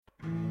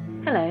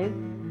Hello,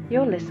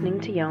 you're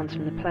listening to Yarns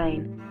from the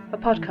Plane, a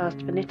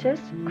podcast for knitters,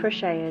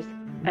 crocheters,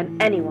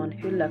 and anyone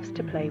who loves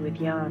to play with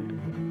yarn.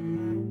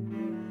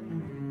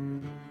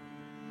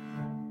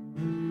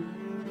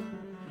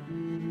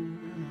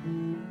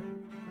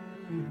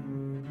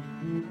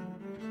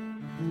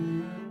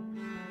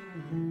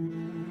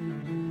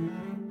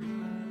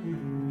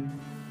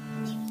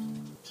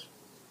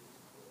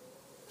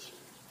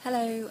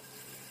 Hello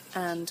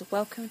and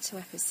welcome to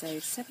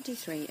episode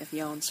 73 of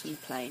Yarns from the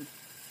Plane,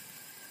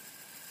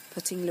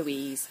 putting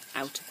Louise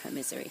out of her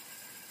misery.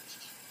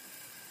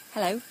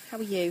 Hello, how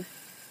are you?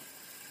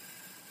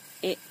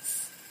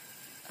 It's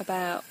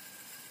about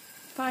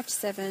 5 to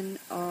 7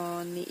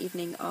 on the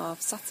evening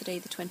of Saturday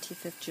the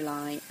 20th of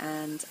July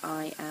and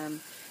I am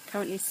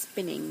currently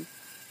spinning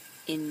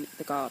in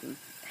the garden,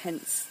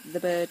 hence the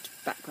bird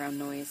background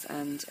noise,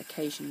 and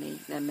occasionally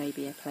there may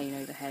be a plane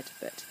overhead,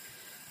 but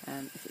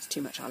if it's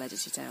too much, I'll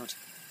edit it out.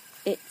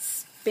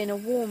 It's been a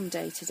warm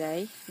day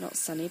today, not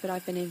sunny, but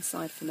I've been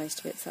inside for most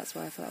of it, so that's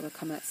why I thought I would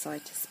come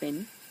outside to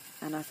spin.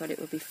 And I thought it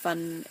would be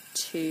fun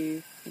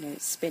to,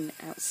 spin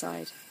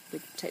outside,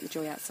 take the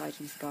joy outside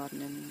into the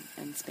garden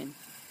and spin.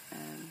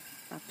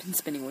 I've been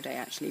spinning all day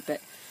actually,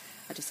 but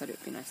I just thought it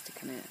would be nice to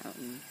come out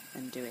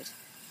and do it.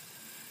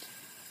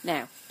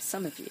 Now,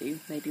 some of you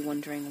may be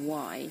wondering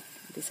why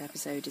this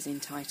episode is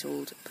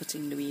entitled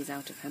Putting Louise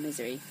Out of Her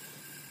Misery.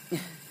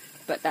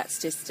 But that's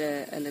just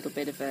a little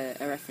bit of a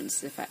reference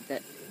to the fact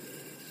that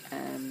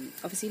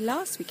obviously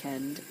last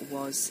weekend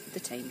was the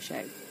Tame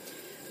Show,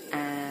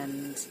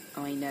 and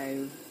I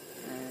know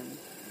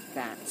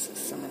that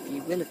some of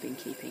you will have been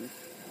keeping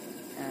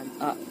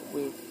up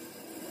with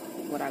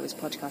what I was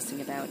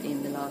podcasting about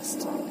in the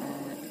last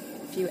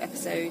few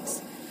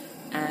episodes,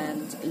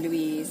 and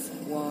Louise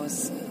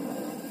was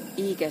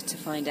eager to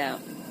find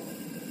out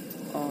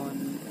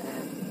on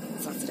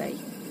Saturday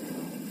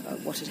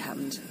what had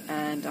happened,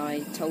 and I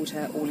told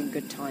her all in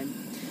good time,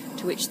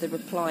 to which the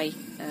reply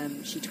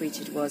she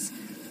tweeted was,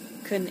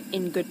 "Can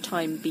in good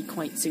time be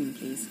quite soon,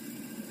 please?"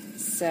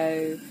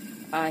 So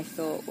I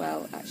thought,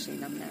 well,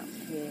 actually I'm out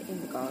here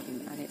in the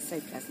garden and it's so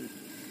pleasant,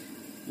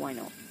 why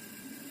not?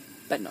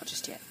 But not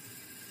just yet.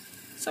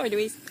 Sorry,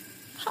 Louise.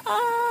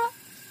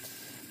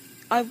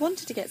 I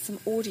wanted to get some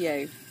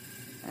audio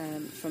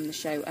from the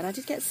show, and I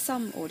did get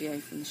some audio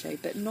from the show,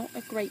 but not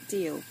a great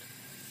deal.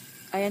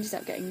 I ended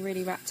up getting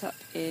really wrapped up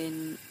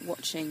in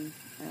watching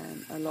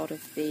a lot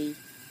of the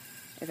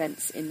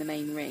events in the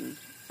main ring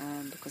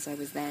because I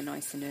was there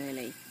nice and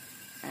early,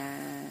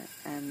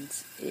 and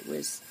it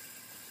was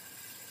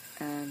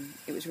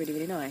really,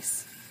 really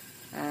nice.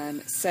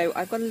 So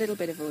I've got a little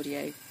bit of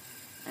audio,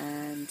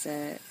 and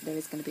there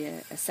is going to be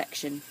a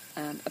section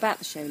about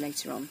the show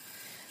later on.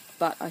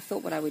 But I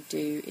thought what I would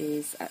do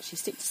is actually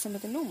stick to some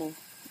of the normal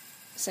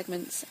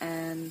segments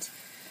and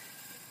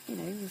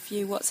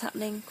review what's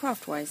happening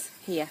craft-wise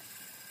here.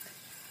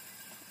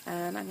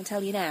 I can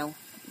tell you now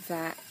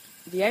that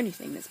the only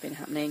thing that's been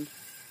happening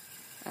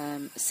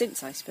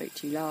since I spoke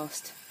to you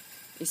last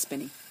is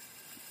spinning.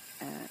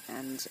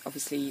 And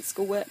obviously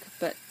schoolwork,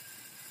 but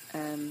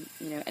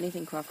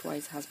anything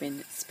craft-wise has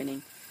been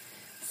spinning.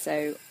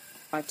 So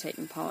I've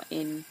taken part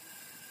in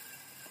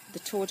the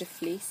Tour de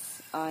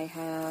Fleece. I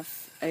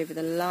have, over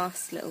the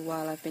last little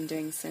while, I've been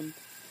doing some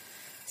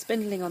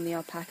spindling on the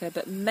alpaca,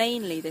 but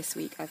mainly this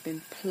week I've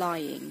been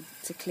plying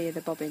to clear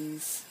the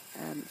bobbins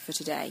for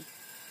today.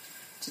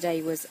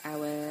 Today was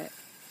our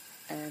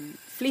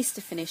Fleece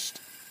to Finished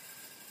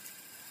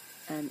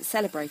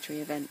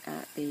celebratory event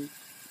at the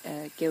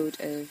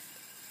Guild of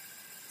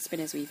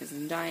Spinners, Weavers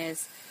and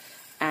Dyers,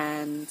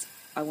 and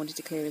I wanted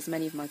to clear as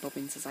many of my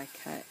bobbins as I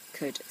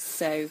could.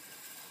 So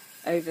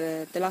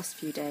over the last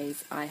few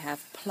days I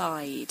have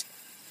plied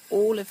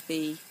all of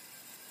the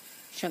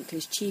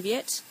Shunkleys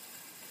Cheviot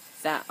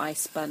that I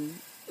spun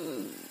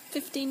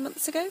 15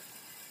 months ago.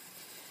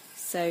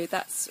 So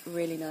that's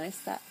really nice.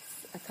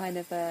 That's a kind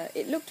of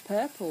it looked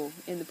purple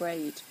in the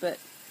braid, but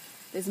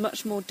there's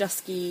much more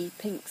dusky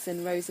pinks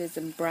and roses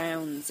and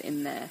browns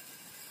in there.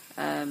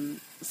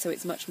 So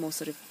it's much more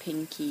sort of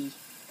pinky,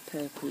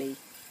 purpley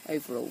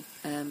overall.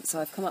 So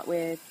I've come up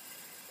with,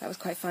 that was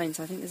quite fine.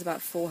 So I think there's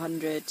about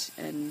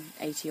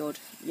 480 odd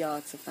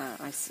yards of that.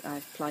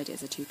 I've plied it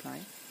as a 2-ply.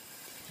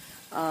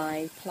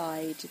 I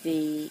plied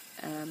the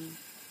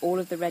all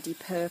of the Ready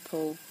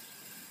Purple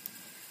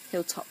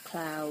Hilltop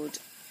Cloud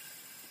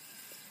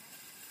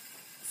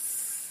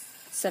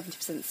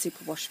 70%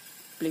 Superwash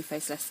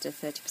Blueface Leicester,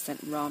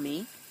 30%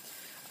 Rami.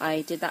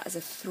 I did that as a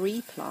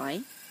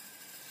 3-ply.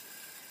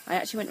 I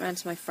actually went round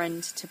to my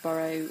friend to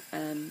borrow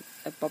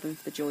a bobbin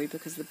for the Joy,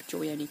 because the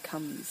Joy only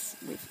comes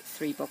with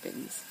 3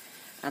 bobbins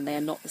and they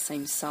are not the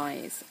same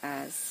size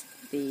as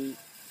the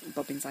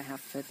bobbins I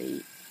have for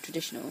the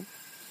traditional.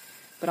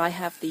 But I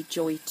have the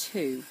Joy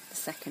 2, the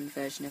second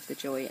version of the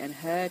Joy, and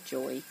her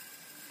Joy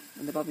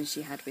and the bobbins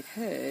she had with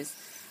hers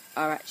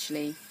are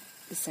actually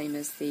the same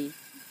as the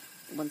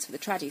ones for the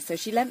traddy. So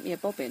she lent me a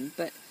bobbin,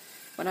 but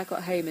when I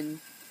got home and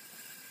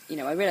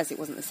I realised it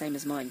wasn't the same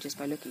as mine just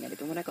by looking at it,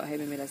 but when I got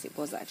home and realised it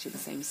was actually the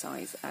same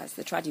size as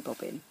the traddy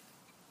bobbin,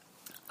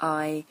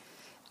 I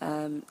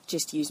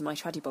just used my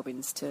traddy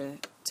bobbins to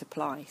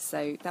ply.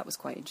 So that was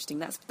quite interesting.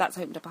 That's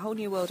opened up a whole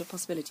new world of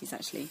possibilities,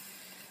 actually,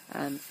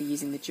 for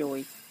using the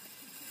Joy,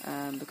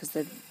 because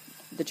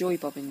the Joy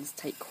bobbins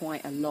take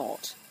quite a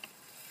lot.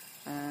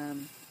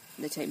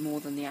 They take more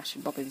than the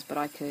Ashford bobbins, but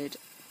I could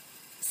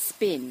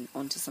spin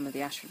onto some of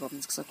the Ashford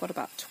bobbins because I've got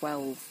about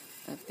 12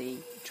 of the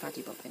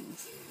traddy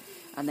bobbins,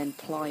 and then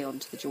ply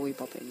onto the Joy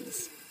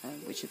bobbins,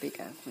 which are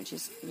bigger, which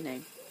is,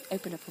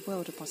 open up a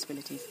world of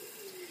possibilities.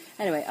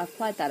 Anyway, I've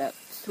plied that up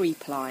 3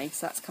 ply,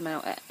 so that's come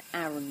out at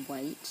Aran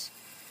weight.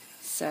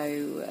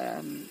 So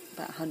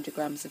about 100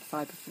 grams of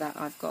fibre for that.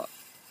 I've got,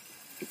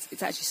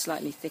 it's actually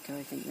slightly thicker,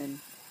 I think,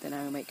 than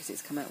Aran weight, because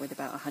it's come out with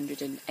about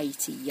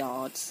 180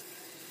 yards.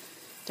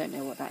 Don't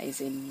know what that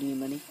is in new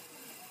money,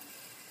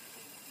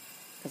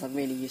 because I'm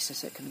really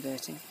useless at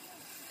converting.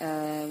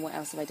 What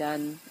else have I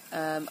done?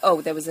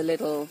 There was a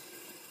little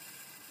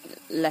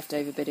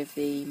leftover bit of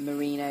the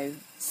merino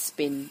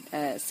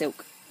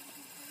silk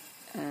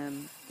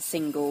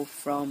single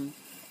from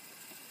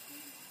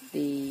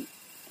the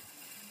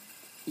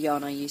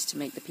yarn I used to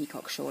make the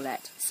peacock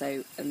shawlette.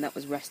 And that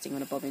was resting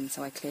on a bobbin,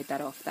 so I cleared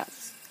that off.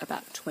 That's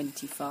about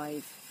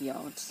 25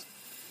 yards.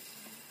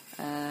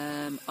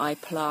 I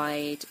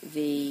plied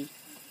the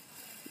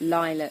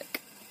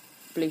lilac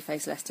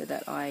Blueface Leicester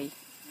that I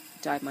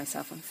dyed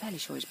myself. I'm fairly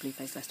sure it's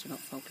Blueface Leicester, not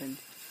Falkland.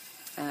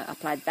 I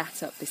plied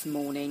that up this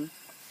morning.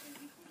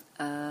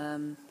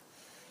 I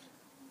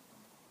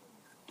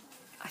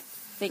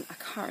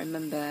can't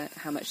remember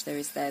how much there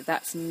is there.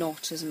 That's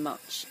not as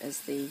much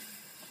as the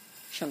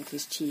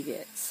Shonkley's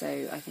Cheviot,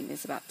 so I think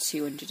there's about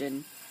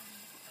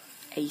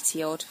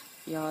 280 odd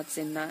yards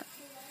in that.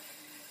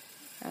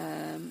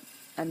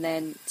 And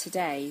then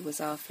today was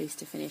our fleece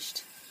to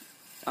finished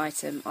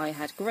item. I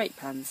had great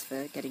plans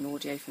for getting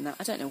audio from that.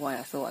 I don't know why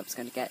I thought I was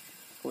going to get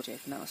audio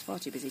from that. I was far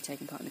too busy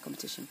taking part in the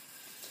competition.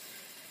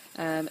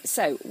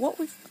 So what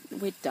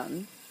we've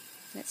done,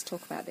 let's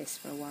talk about this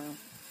for a while,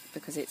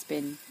 because it's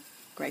been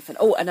great fun.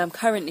 Oh, and I'm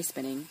currently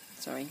spinning,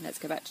 sorry, let's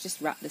go back to just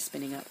wrap the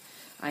spinning up.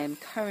 I am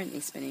currently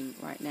spinning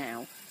right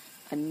now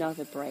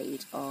another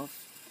braid of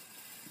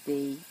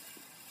the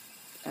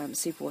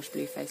Superwash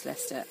Blueface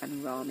Leicester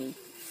and Rami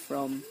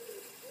from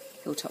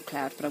Hilltop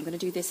Cloud, but I'm going to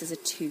do this as a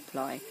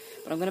 2-ply,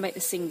 but I'm going to make the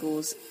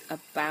singles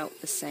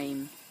about the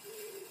same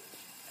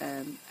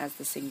as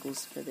the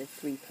singles for the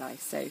 3-ply,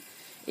 so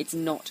it's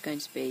not going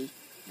to be,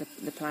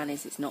 the plan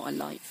is it's not a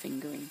light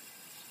fingering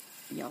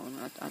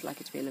yarn. I'd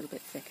like it to be a little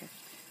bit thicker.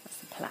 That's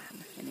the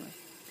plan, anyway.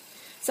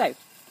 So,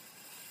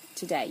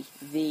 today,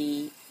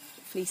 the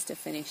fleece to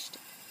finished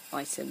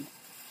item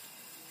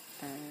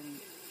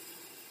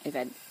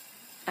event.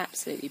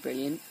 Absolutely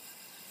brilliant.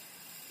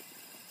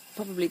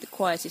 Probably the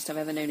quietest I've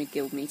ever known a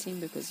guild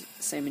meeting, because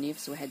so many of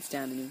us were heads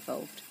down and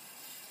involved.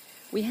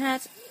 We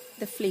had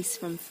the fleece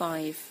from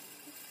 5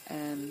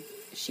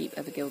 sheep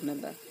of a guild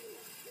member,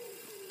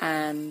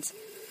 and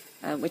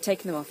we're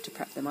taking them off to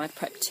prep them. I'd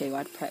prepped 2.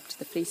 I'd prepped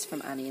the fleece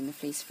from Annie and the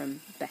fleece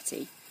from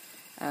Betty.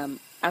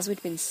 As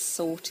we'd been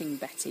sorting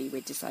Betty,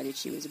 we'd decided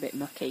she was a bit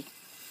mucky,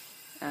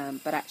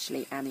 but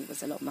actually Annie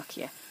was a lot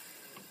muckier.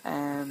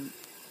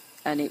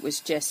 And it was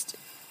just,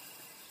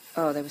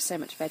 there was so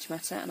much veg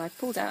matter, and I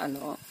pulled out a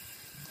lot.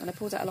 And I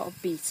pulled out a lot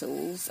of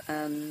beetles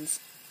and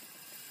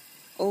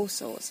all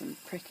sorts, and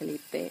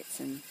prickly bits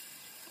and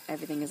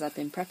everything as I'd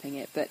been prepping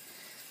it, but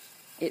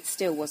it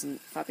still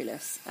wasn't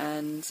fabulous.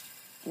 And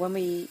when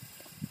we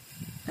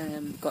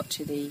got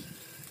to the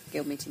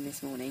guild meeting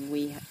this morning,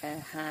 we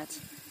had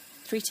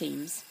 3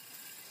 teams,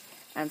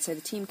 and so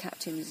the team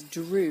captains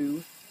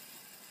drew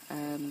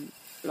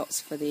lots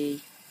for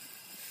the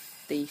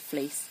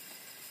fleece,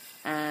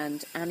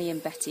 and Annie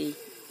and Betty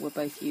were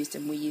both used,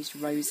 and we used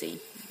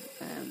Rosie,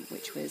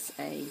 which was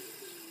a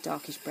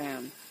darkish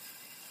brown.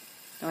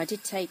 Now I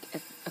did take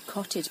a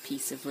cotted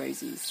piece of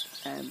Rosie's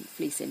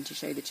fleece in to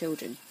show the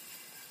children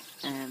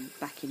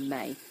back in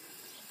May.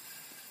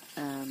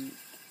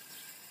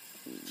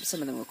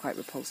 Some of them were quite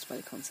repulsed by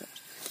the concept,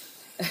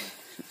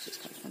 which is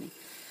quite funny.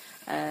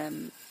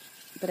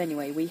 But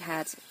anyway, we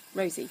had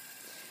Rosie,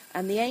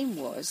 and the aim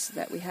was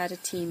that we had a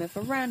team of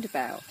around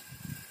about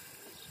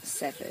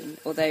 7,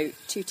 although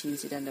 2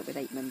 teams did end up with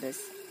 8 members,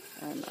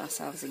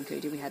 ourselves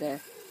included. We had a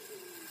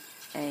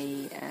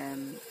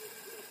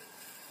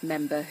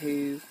member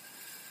who,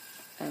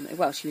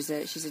 she's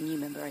a new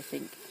member, I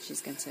think.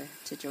 She's going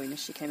to join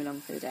us. She came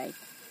along for the day,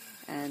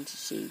 and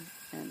she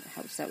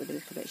helped us out with a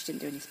little bit. She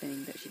didn't do any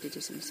spinning, but she did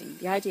do some singing.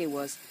 The idea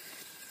was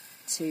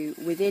to,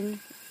 within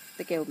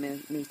the guild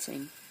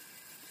meeting,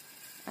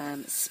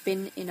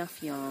 spin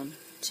enough yarn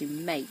to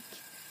make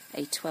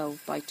a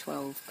 12 by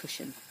 12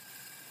 cushion.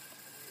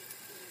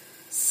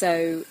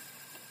 So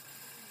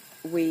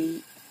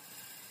we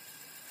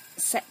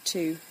set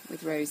 2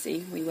 with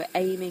Rosie. We were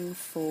aiming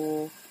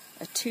for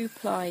a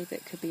 2-ply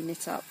that could be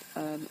knit up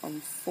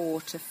on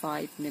 4 to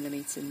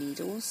 5mm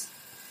needles.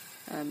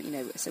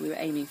 So we were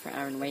aiming for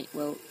Aran weight.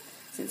 Well,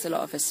 since a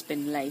lot of us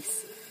spin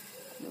lace,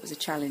 it was a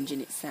challenge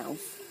in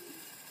itself.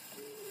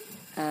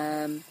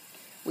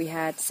 We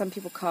had some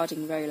people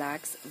carding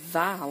Rolags.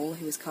 Val,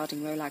 who was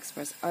carding Rolags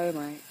for us, oh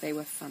my, they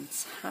were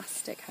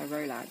fantastic, her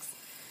Rolags.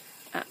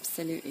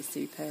 Absolutely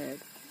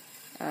superb.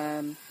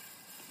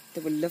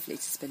 They were lovely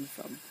to spin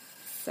from.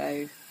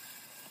 So,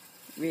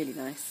 really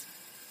nice.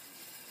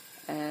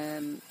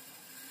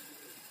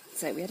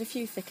 So we had a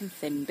few thick and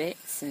thin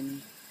bits,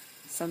 and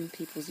some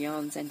people's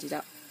yarns ended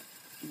up,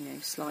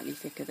 slightly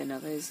thicker than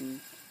others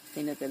and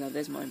thinner than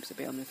others. Mine was a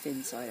bit on the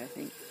thin side, I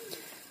think.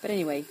 But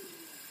anyway,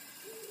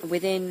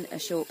 within a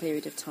short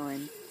period of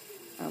time,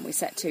 we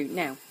set to.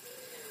 Now,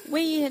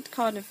 we had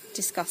kind of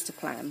discussed a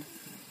plan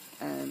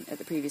at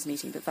the previous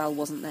meeting, but Val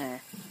wasn't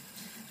there.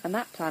 And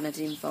that plan had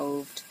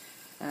involved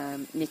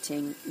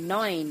knitting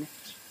 9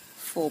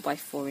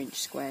 4x4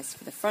 squares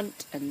for the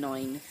front and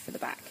 9 for the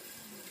back.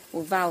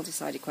 Well, Val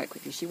decided quite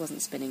quickly she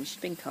wasn't spinning, she'd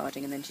been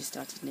carding and then she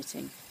started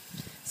knitting.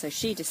 So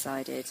she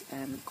decided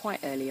quite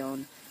early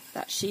on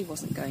that she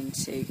wasn't going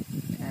to,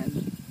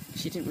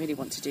 she didn't really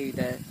want to do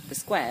the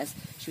squares,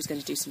 she was going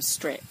to do some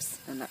strips,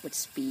 and that would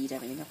speed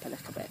everything up a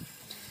little bit.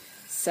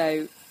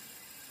 So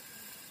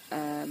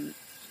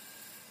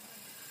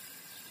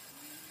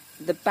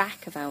the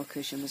back of our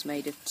cushion was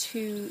made of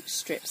 2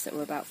 strips that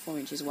were about 4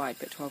 inches wide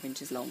but 12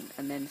 inches long,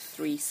 and then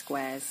 3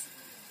 squares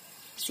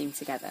seamed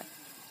together.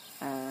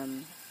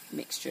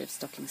 Mixture of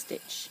stocking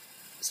stitch,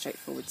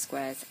 straightforward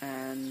squares,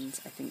 and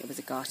I think there was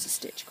a garter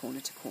stitch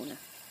corner to corner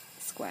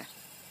square.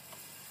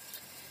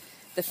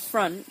 The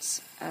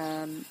front,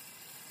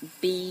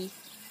 B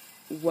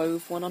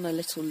wove one on a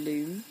little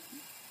loom.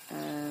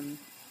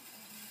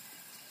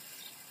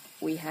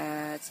 We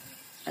had,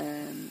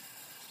 I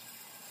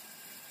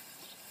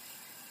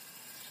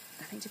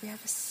think, did we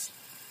have a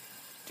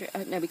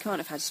strip? No, we can't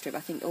have had a strip.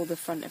 I think all the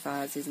front of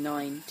ours is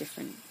 9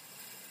 different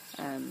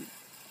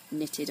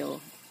knitted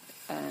or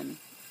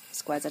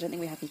squares. I don't think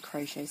we had any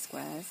crochet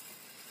squares.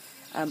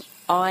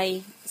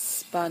 I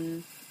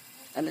spun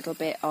a little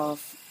bit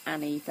of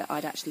Annie that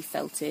I'd actually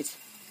felted.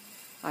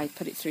 I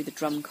put it through the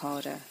drum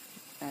carder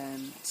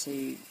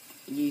to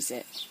use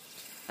it,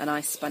 and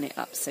I spun it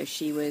up so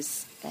she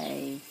was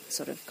a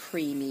sort of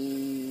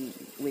creamy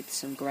with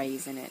some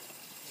greys in it,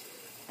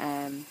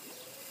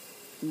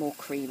 more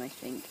cream I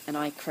think, and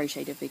I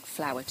crocheted a big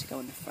flower to go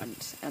on the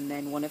front, and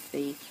then one of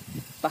the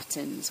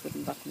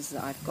wooden buttons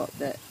that I've got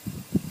that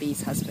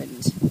Bee's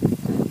husband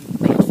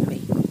made for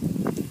me,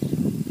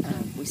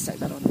 we stuck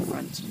that on the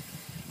front,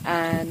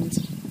 and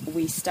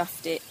we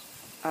stuffed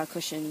our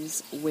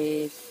cushions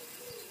with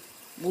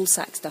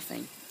woolsack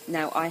stuffing.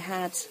 Now, I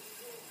had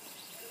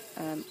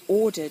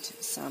ordered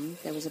some.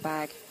 There was a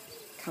bag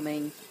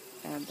coming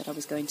that I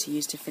was going to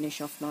use to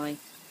finish off my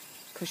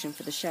cushion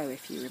for the show,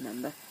 if you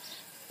remember,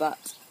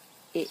 but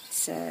it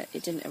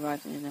didn't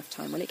arrive in enough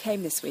time. Well, it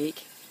came this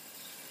week.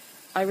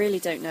 I really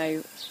don't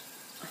know.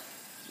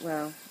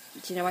 Well,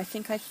 do you know? I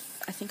think I'd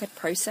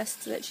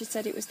processed that she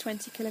said it was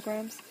 20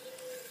 kilograms.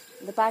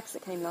 The bags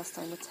that came last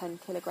time were 10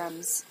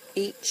 kilograms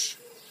each.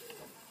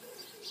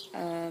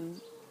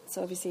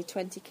 So obviously, a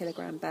 20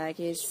 kilogram bag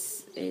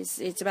is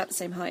it's about the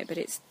same height, but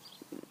it's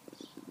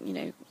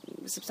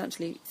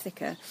substantially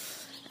thicker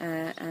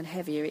and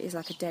heavier. It is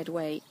like a dead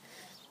weight.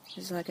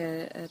 It's like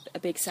a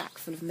big sack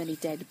full of many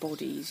dead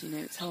bodies.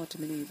 It's hard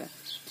to manoeuvre.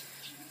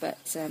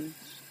 But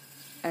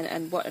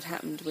and what had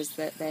happened was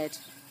that they'd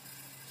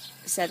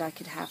said I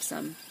could have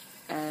some,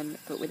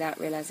 but without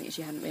realising it,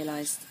 she hadn't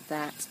realised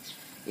that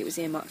it was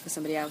earmarked for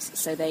somebody else.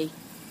 So they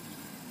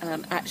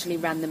actually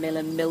ran the mill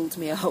and milled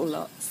me a whole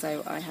lot.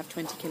 So I have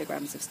 20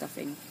 kilograms of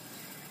stuffing.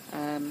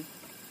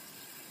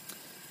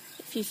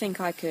 If you think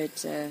I could,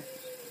 if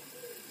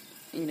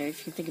you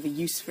can think of a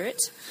use for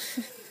it,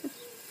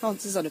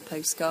 answers on a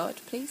postcard,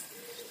 please.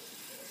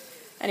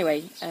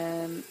 Anyway,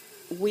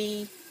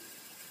 we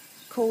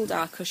called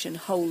our cushion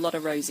Whole Lotta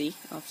Rosie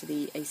after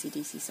the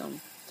AC/DC song,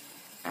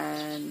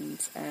 and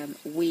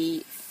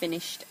we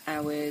finished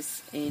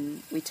ours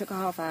we took a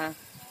half-hour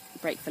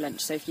break for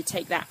lunch, so if you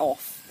take that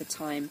off the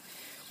time,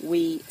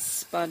 we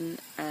spun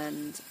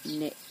and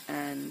knit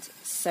and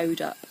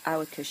sewed up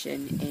our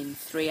cushion in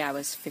 3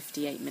 hours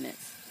 58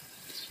 minutes,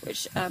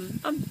 which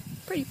I'm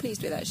pretty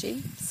pleased with,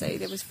 actually. So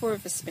there was 4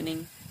 of us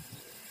spinning.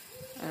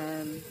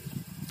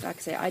 Like I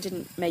say, I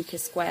didn't make a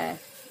square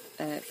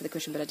for the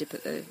cushion, but I did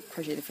put the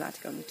crochet the flower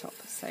to go on the top,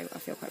 so I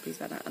feel quite pleased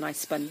about that. And I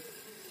spun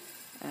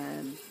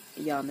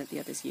yarn that the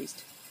others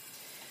used.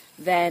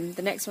 Then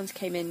the next ones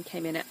came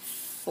in at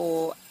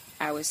 4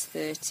 hours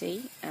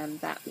 30,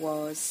 and that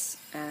was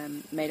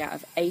made out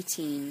of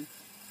 18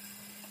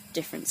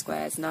 different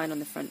squares, 9 on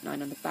the front,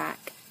 9 on the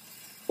back,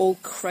 all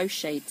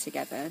crocheted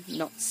together,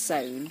 not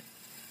sewn.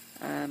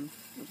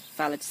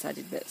 Val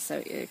decided that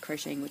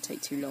crocheting would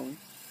take too long,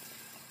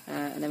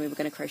 and then we were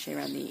going to crochet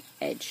around the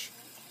edge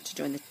to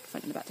join the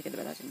front and the back together,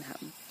 but that didn't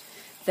happen.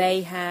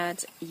 They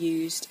had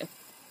used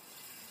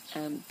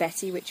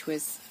Betty, which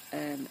was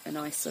a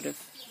nice sort of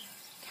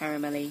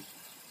caramelly,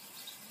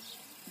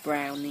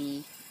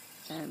 browny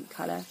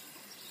colour,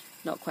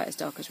 not quite as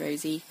dark as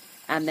Rosie,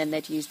 and then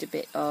they'd used a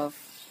bit of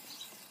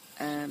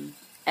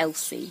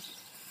Elsie,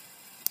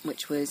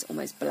 which was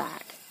almost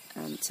black,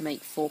 to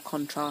make 4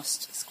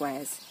 contrast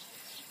squares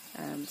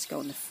to go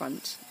on the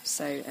front.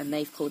 So, and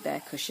they've called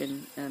their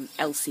cushion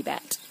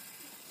Elsybet,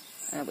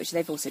 which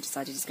they've also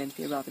decided is going to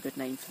be a rather good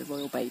name for the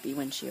royal baby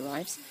when she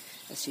arrives,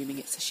 assuming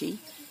it's a she.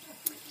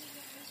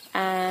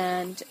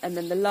 And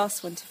then the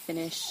last one to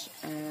finish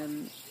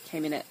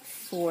came in at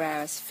 4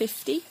 hours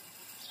 50,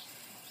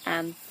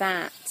 and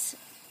that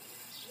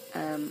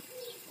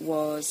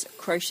was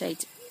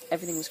crocheted.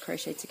 Everything was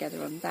crocheted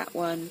together on that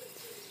one.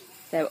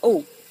 There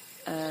were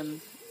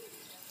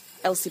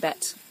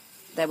Elsybet.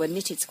 There were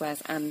knitted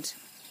squares and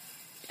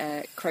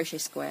crochet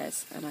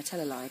squares, and I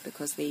tell a lie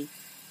because the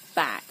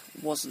back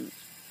wasn't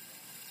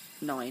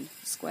 9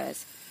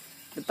 squares.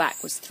 The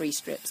back was 3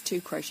 strips,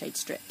 2 crocheted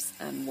strips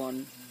and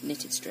 1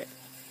 knitted strip.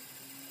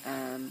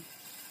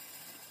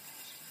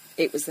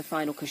 It was the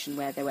final cushion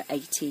where there were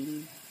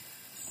 18.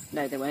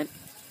 No, there weren't.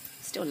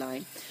 Still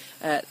lying.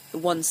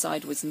 One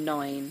side was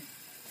 9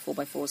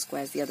 4x4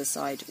 squares. The other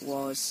side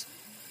was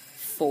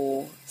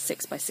 4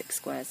 6x6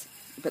 squares.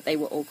 But they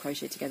were all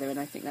crocheted together, and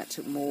I think that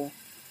took more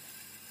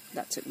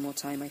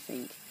time, I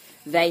think.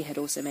 They had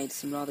also made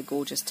some rather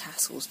gorgeous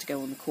tassels to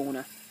go on the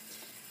corner.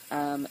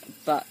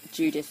 But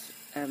Judith,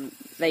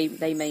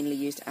 they mainly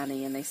used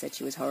Annie, and they said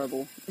she was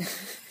horrible.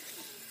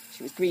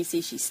 She was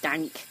greasy, she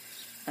stank.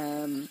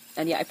 And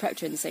yeah, I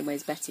prepped her in the same way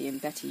as Betty,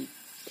 and Betty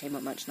came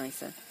up much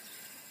nicer.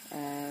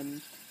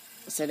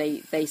 So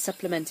they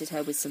supplemented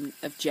her with some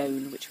of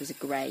Joan, which was a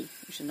grey,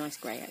 which was a nice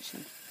grey,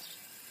 actually.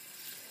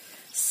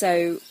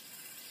 So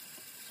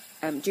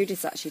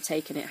Judith's actually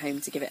taken it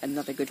home to give it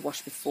another good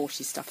wash before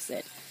she stuffs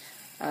it.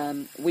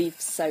 We've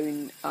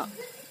sewn up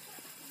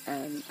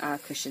our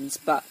cushions,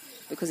 but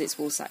because it's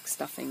woolsack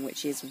stuffing,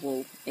 which is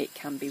wool, it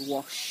can be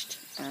washed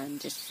and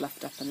just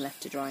fluffed up and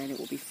left to dry, and it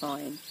will be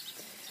fine.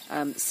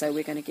 So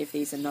we're going to give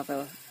these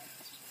another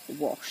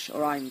wash,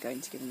 or I'm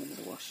going to give them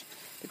another wash,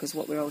 because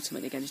what we're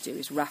ultimately going to do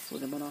is raffle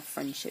them on our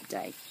friendship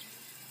day.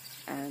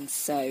 And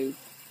so,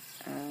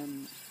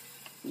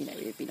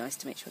 it would be nice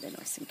to make sure they're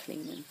nice and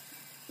clean, and,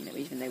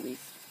 even though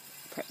we've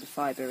prepped the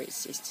fibre,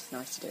 it's just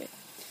nice to do it.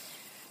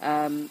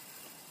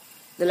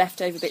 The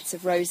leftover bits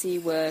of Rosie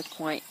were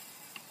quite,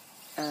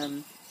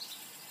 highly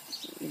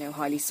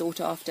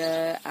sought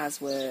after,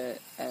 as were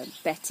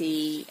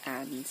Betty,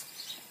 and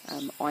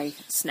I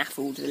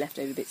snaffled the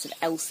leftover bits of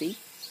Elsie.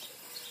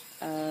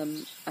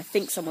 I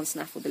think someone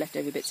snaffled the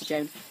leftover bits of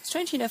Joan.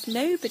 Strangely enough,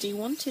 nobody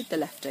wanted the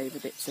leftover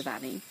bits of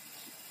Annie.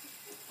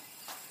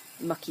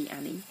 Mucky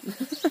Annie.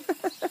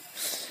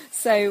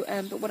 So,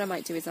 but what I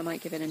might do is I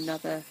might give it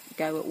another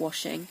go at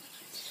washing.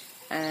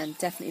 And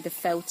definitely the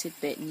felted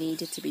bit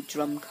needed to be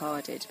drum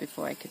carded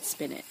before I could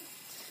spin it.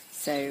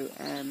 So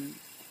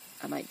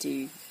I might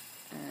do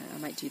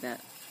that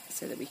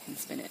so that we can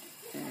spin it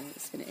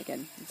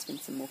again and spin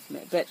some more from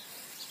it. But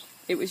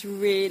it was a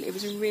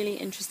really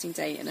interesting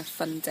day and a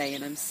fun day,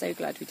 and I'm so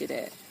glad we did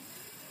it.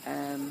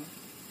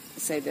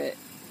 So that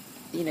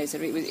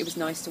it was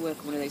nice to work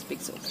on one of those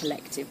big sort of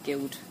collective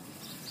guild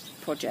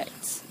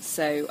projects.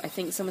 So I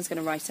think someone's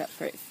going to write up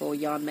for it for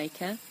Yarn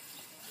Maker.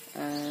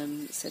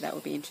 So that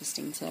will be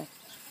interesting to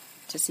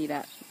see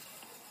that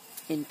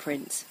in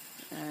print.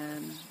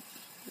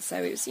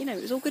 So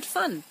it was all good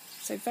fun.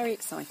 So very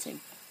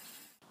exciting.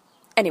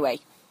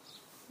 Anyway,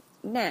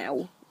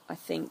 now I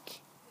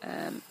think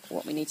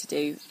what we need to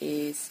do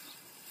is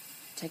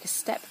take a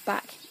step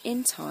back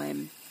in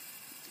time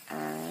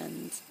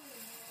and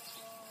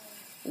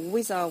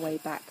whiz our way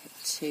back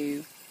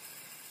to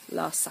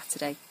last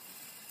Saturday,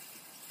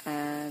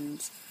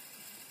 and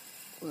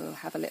we'll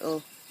have a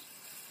little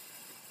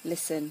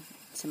listen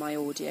to my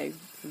audio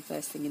from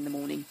first thing in the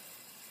morning.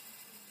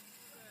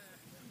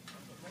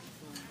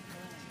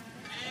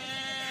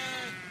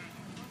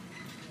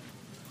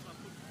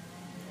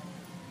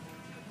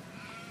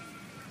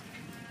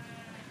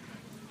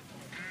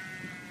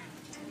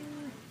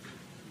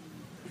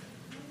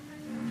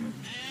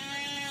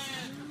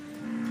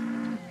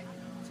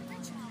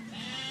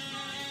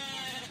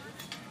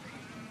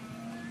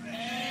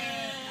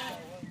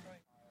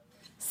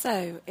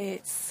 So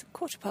it's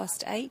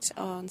 8:15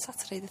 on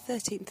Saturday the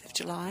 13th of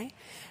July,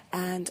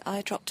 and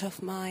I dropped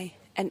off my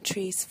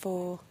entries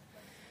for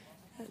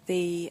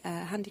the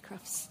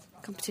handicrafts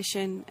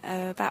competition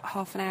about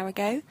half an hour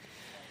ago.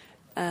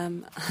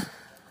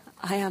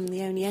 I am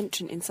the only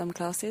entrant in some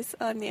classes.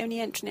 I'm the only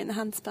entrant in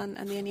the handspun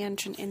and the only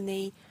entrant in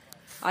the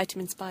item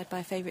inspired by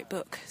a favourite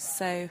book.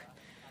 So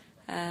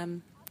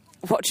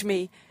watch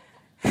me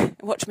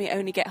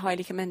only get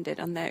highly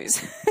commended on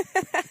those.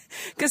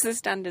 Because the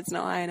standard's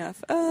not high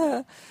enough.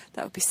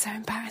 That would be so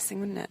embarrassing,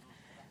 wouldn't it?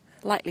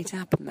 Likely to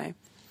happen, though.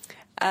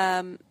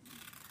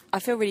 I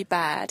feel really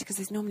bad because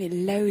there's normally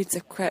loads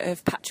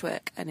of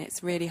patchwork and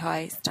it's really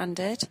high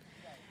standard.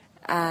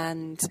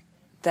 And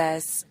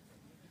there's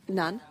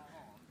none.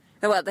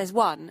 Well, there's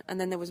one, and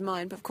then there was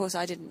mine, but of course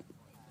I didn't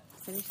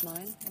finish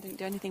mine. I didn't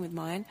do anything with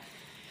mine.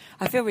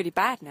 I feel really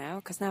bad now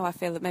because now I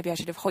feel that maybe I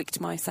should have hoiked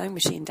my sewing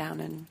machine down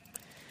and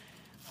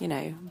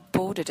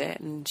boarded it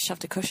and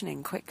shoved a cushion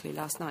in quickly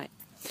last night.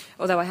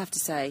 Although I have to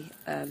say,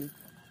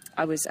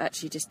 I was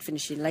actually just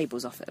finishing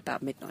labels off at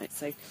about midnight,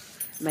 so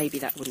maybe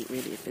that wouldn't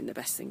really have been the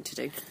best thing to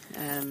do.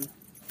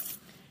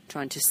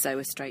 Trying to sew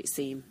a straight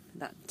seam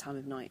that time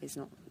of night is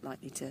not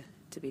likely to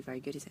be very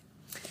good, is it?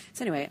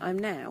 So anyway, I'm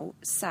now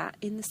sat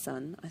in the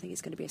sun. I think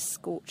it's going to be a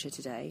scorcher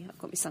today. I've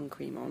got my sun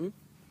cream on,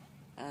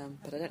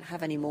 but I don't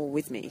have any more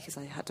with me because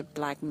I had to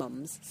blag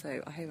mums,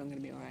 so I hope I'm going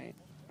to be all right.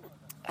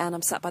 And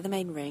I'm sat by the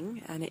main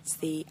ring, and it's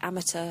the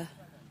amateur,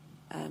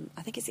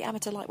 I think it's the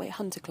amateur lightweight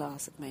hunter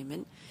class at the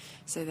moment,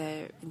 so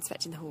they're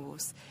inspecting the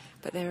horse.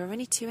 But there are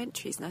only 2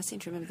 entries, and I seem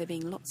to remember there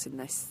being lots in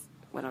this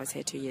when I was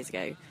here 2 years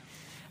ago.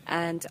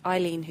 And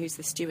Eileen, who's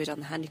the steward on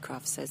the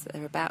handicraft, says that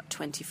there are about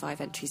 25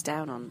 entries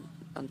down on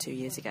 2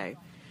 years ago.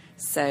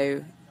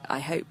 So I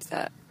hope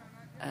that's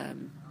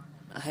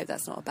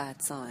not a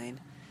bad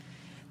sign.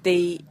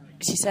 She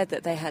said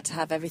that they had to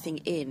have everything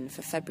in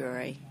for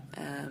February,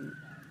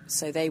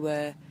 so they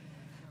were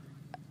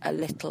a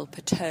little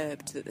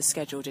perturbed that the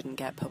schedule didn't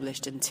get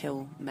published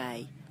until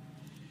May.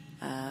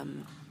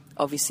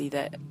 Obviously,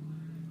 that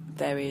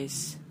there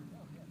is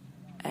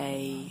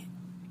I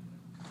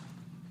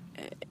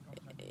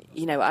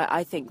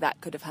think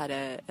that could have had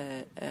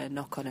a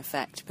knock-on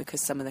effect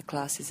because some of the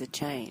classes had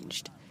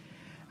changed.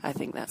 I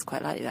think that's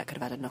quite likely that could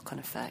have had a knock-on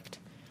effect.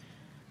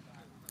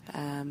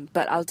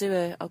 But I'll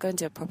go and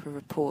do a proper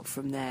report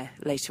from there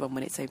later on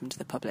when it's open to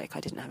the public. I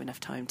didn't have enough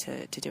time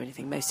to do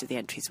anything. Most of the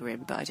entries were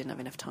in, but I didn't have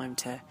enough time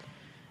to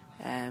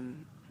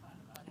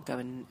go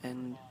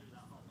and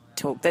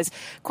talk. There's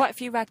quite a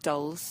few rag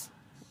dolls,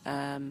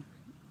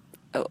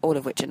 all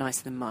of which are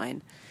nicer than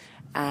mine,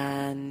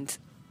 and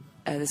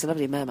there's a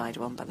lovely mermaid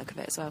one by the look of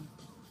it as well,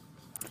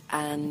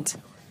 and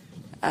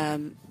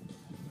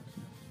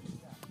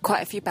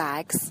quite a few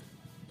bags,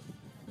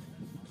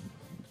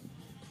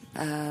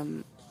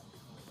 and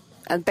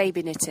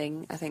baby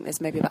knitting. I think there's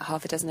maybe about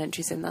half a dozen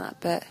entries in that,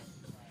 but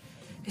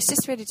it's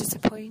just really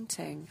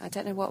disappointing. I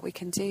don't know what we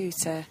can do.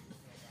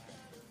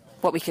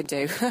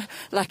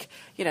 Like,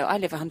 I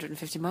live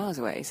 150 miles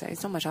away, so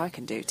it's not much I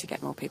can do to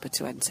get more people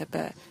to enter,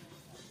 but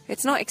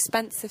it's not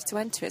expensive to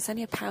enter. It's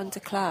only £1 a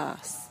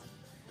class.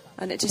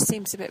 And it just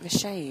seems a bit of a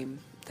shame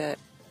that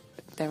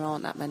there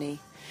aren't that many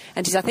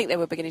entries. I think they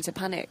were beginning to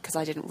panic because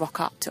I didn't rock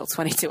up till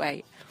 20 to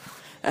 8.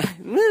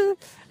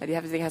 And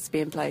everything has to be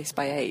in place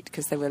by 8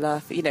 because they were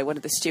laughing. One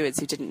of the stewards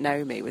who didn't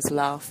know me was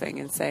laughing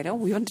and saying, "Oh,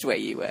 we wondered where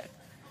you were."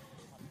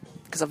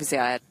 Because obviously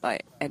I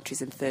had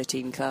entries in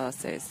 13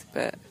 classes.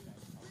 But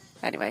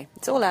anyway,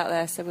 it's all out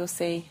there, so we'll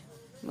see.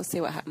 We'll see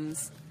what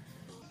happens.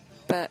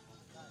 But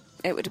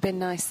it would have been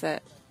nice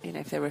that,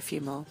 if there were a few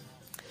more.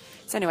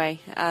 So anyway,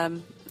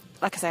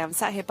 like I say, I'm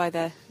sat here by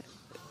the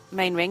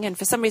main ring, and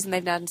for some reason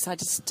they've now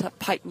decided to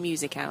pipe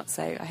music out,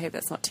 so I hope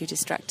that's not too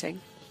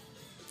distracting.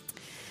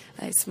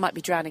 It might be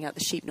drowning out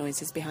the sheep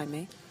noises behind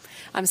me.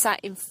 I'm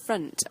sat in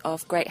front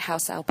of Great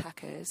House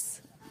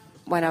Alpacas.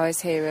 When I was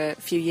here a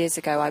few years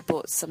ago, I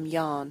bought some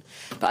yarn,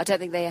 but I don't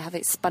think they have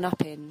it spun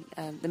up in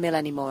the mill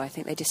anymore. I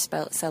think they just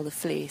sell the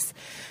fleece.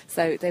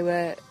 So they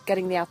were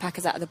getting the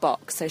alpacas out of the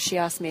box, so she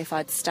asked me if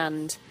I'd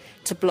stand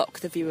to block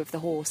the view of the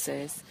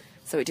horses,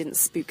 so it didn't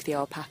spook the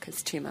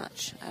alpacas too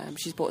much.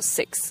 She's brought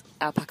 6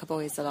 alpaca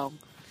boys along.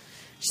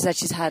 She said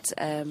she's had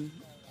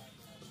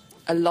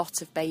a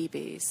lot of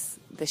babies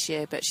this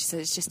year, but she said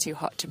it's just too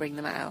hot to bring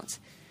them out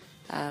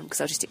because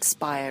they'll just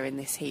expire in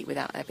this heat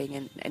without there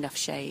being enough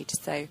shade.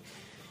 So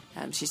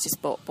she's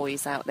just brought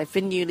boys out. They've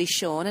been newly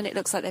shorn, and it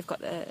looks like they've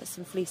got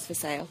some fleece for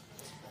sale.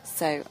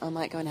 So I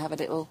might go and have a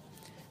little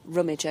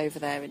rummage over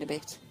there in a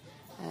bit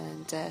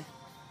and,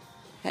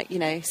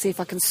 see if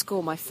I can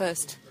score my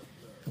first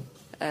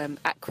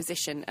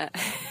acquisition at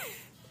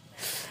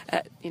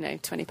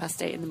 20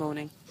 past 8 in the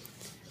morning.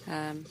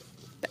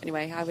 But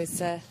anyway, I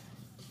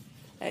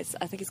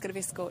think it's going to be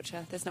a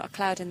scorcher. There's not a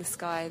cloud in the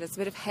sky. There's a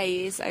bit of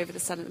haze over the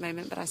sun at the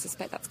moment, but I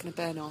suspect that's going to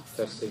burn off.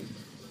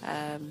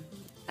 And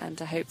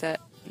I hope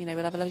that we'll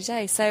have a lovely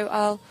day. So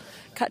I'll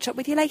catch up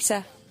with you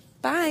later.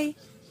 Bye.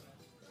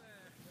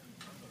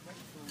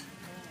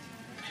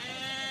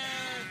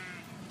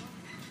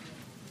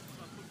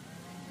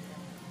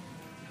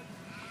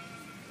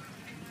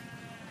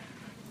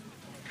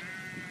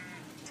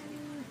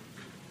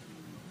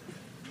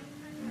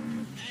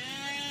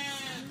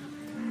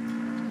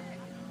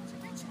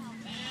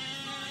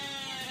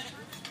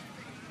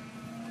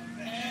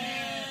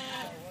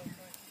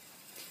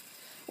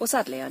 Well,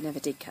 sadly, I never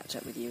did catch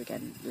up with you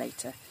again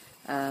later.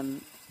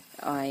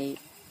 I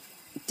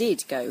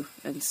did go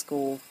and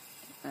score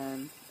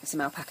some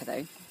alpaca,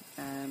 though.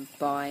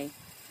 By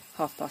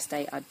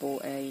 8:30, I'd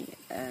bought a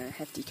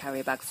hefty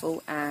carrier bag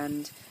full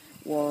and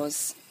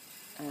was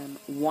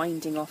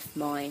winding off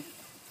my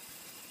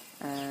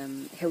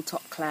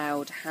Hilltop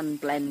Cloud hand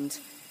blend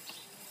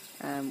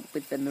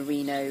with the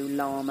Merino,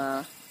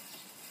 Llama,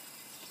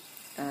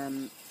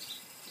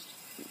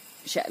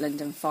 Shetland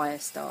and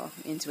Firestar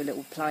into a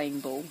little plying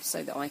ball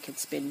so that I could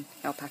spin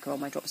alpaca on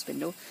my drop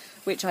spindle,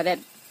 which I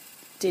then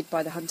did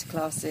by the hunter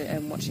class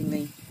and watching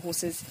the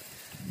horses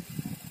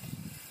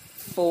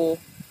for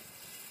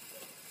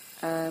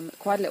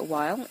quite a little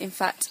while. In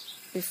fact,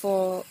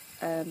 before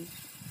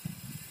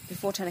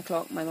before 10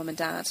 o'clock, my mum and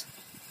dad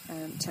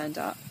turned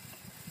up.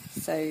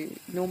 So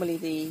normally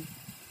the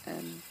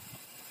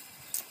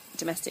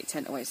domestic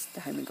tent, or it's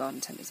the home and garden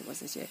tent as it was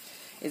this year,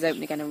 is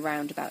open again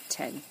around about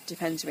 10.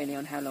 Depends really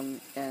on how long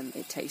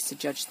it takes to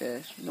judge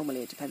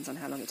normally it depends on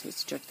how long it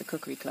takes to judge the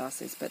cookery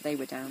classes, but they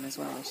were down as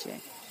well this year.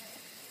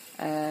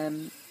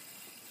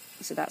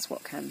 So that's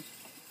what can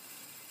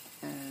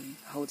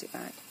hold it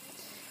back.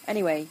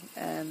 Anyway,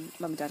 mum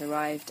and dad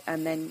arrived,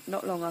 and then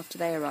not long after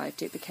they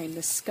arrived, it became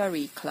the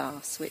scurry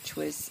class, which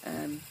was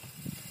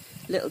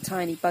little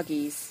tiny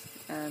buggies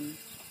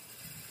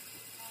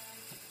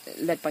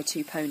led by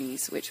 2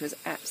 ponies, which was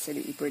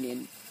absolutely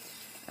brilliant.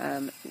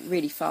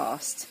 Really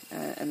fast,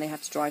 and they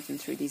have to drive them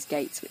through these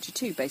gates, which are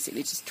 2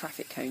 basically just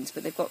traffic cones,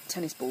 but they've got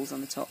tennis balls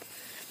on the top,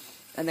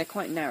 and they're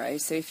quite narrow,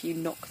 so if you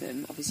knock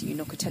them, obviously you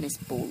knock a tennis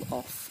ball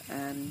off,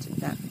 and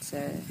that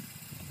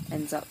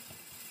ends up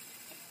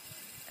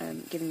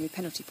giving you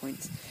penalty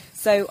points.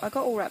 So I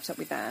got all wrapped up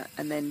with that,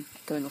 and then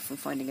going off and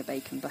finding a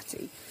bacon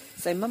butty.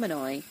 So Mum and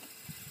I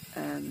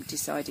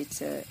decided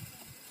to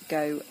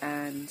go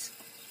and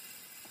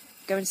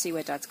see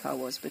where Dad's car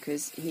was,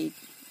 because he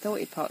thought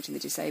he'd parked in the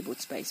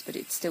disabled space, but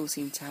it still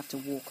seemed to have to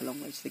walk a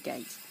long way to the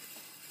gate.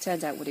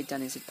 Turns out what he'd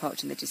done is he'd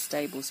parked in the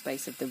disabled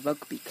space of the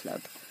rugby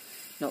club,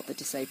 not the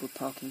disabled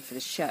parking for the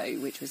show,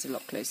 which was a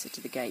lot closer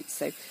to the gate.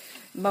 So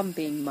Mum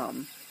being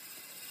Mum,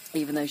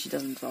 even though she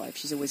doesn't drive,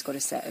 she's always got a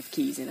set of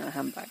keys in her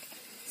handbag.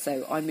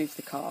 So I moved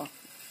the car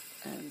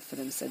for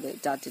them so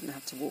that Dad didn't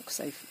have to walk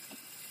so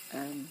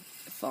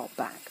far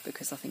back,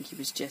 because I think he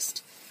was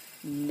just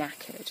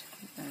knackered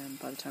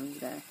by the time we were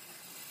there.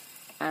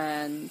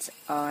 And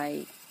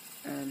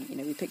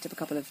we picked up a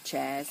couple of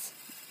chairs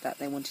that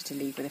they wanted to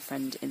leave with a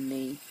friend in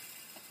the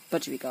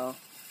budgerigar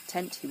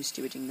tent. He was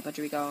stewarding the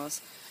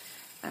budgerigars,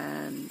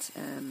 and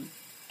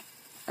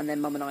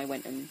then Mum and I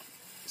went and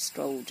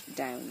strolled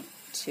down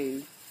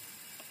to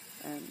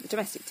the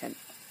domestic tent.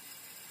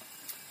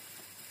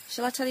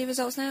 Shall I tell you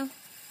results now?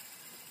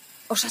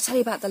 Or shall I tell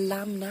you about the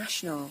Lamb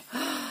National?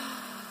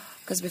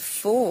 Because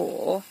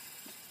before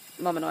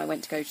Mum and I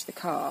went to go to the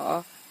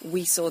car,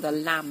 we saw the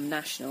Lamb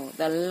National.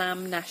 The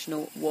Lamb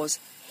National was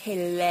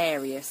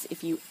hilarious.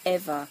 If you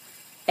ever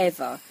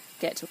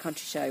get to a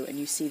country show and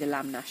you see the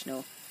Lamb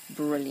National,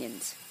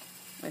 brilliant.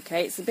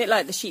 Okay, it's a bit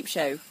like the sheep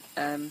show.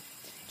 Do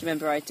you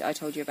remember I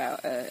told you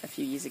about a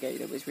few years ago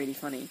that was really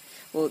funny?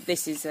 Well,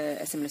 this is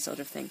a similar sort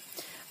of thing.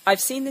 I've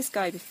seen this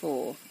guy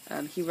before.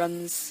 He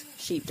runs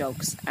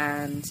sheepdogs,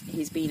 and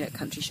he's been at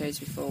country shows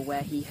before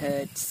where he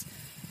herds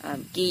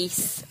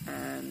geese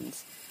and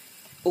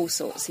all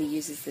sorts. He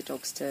uses the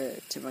dogs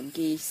to run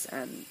geese,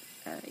 and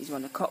he's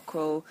run a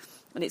cockerel,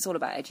 and it's all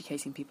about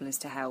educating people as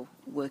to how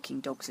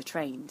working dogs are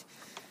trained.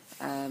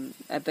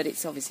 But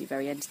it's obviously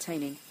very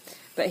entertaining.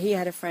 But he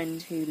had a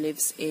friend who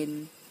lives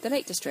in the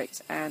Lake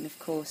District, and of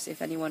course,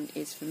 if anyone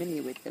is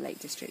familiar with the Lake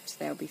District,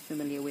 they'll be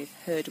familiar with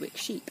Herdwick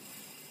sheep,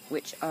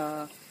 which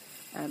are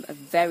a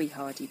very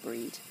hardy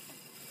breed.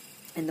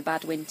 In the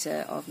bad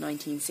winter of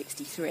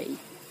 1963,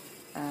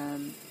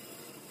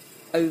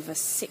 over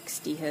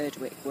 60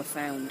 Herdwick were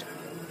found.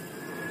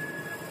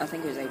 I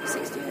think it was over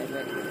 60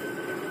 Herdwick.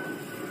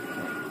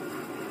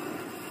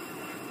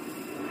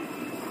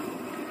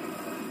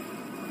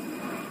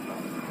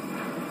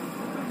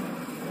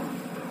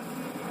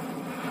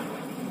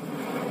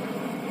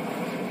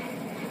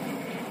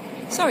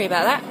 Sorry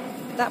about that.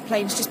 That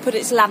plane's just put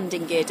its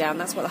landing gear down.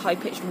 That's what the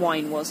high-pitched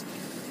whine was.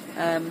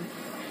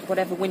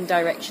 Whatever wind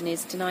direction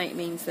is tonight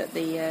means that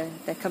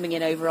they're coming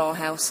in over our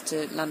house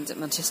to land at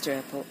Manchester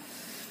Airport.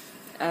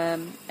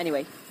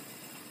 Anyway,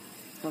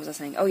 what was I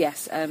saying? Oh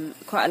yes,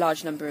 quite a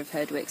large number of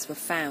Herdwicks were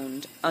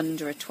found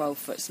under a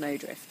 12-foot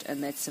snowdrift,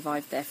 and they'd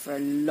survived there for a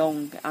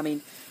long... I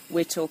mean,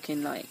 we're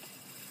talking like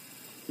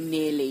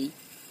nearly,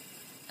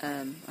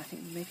 I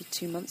think maybe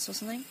 2 months or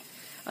something,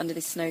 under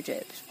this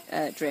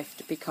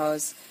drift,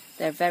 because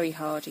they're very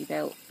hardy.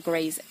 They'll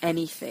graze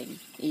anything,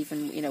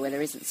 even where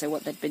there isn't. So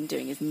what they'd been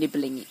doing is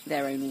nibbling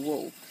their own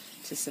wool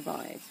to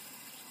survive.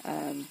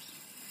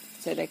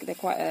 So they're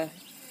quite a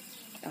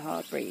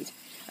hard breed.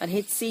 And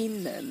he'd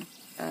seen them,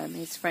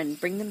 his friend,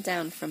 bring them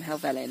down from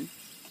Helvellyn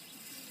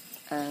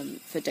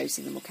for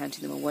dosing them or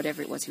counting them or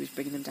whatever it was he was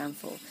bringing them down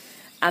for,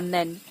 and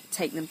then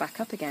take them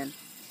back up again.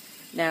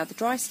 Now, the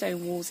dry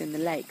stone walls in the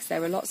lakes,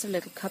 there are lots of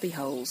little cubby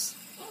holes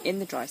in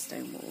the dry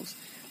stone walls,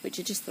 which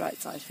are just the right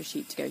size for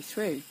sheep to go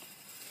through.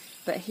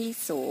 But he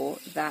saw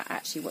that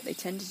actually what they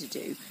tended to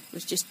do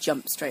was just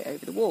jump straight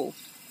over the wall,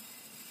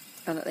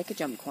 and that they could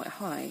jump quite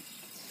high.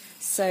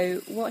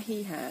 So what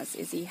he has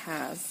is 6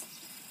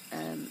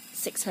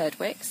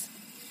 Herdwicks.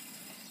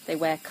 They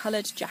wear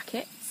coloured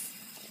jackets.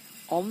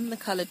 On the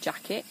coloured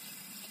jacket,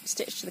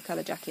 stitched to the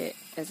coloured jacket,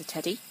 there's a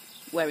teddy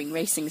wearing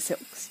racing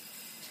silks.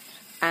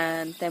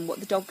 And then what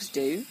the dogs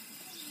do,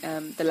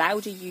 the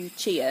louder you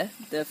cheer,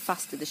 the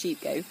faster the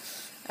sheep go.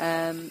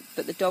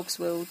 But the dogs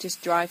will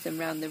just drive them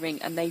round the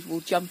ring, and they will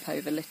jump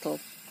over little,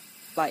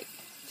 like,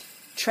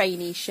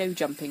 trainee show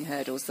jumping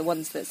hurdles, the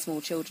ones that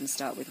small children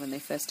start with when they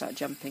first start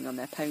jumping on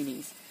their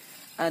ponies.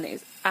 And it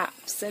was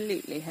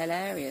absolutely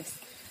hilarious.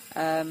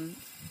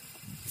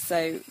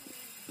 So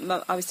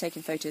I was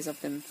taking photos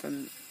of them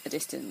from a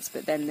distance,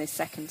 but then the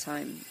second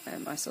time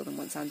I saw them,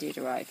 once Andy had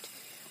arrived,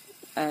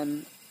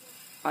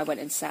 I went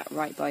and sat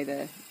right by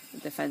the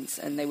fence,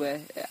 and they were,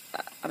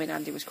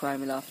 Andy was crying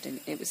with laughter, and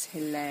it was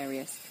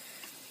hilarious.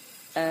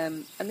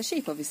 And the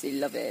sheep obviously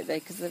love it,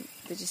 because they're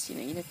just,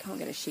 you can't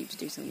get a sheep to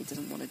do something it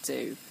doesn't want to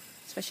do,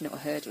 especially not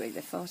a herdwick.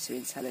 They're far too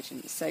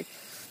intelligent. So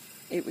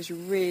it was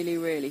really,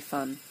 really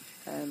fun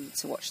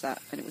to watch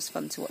that, and it was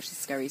fun to watch the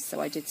scurries. So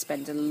I did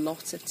spend a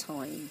lot of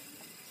time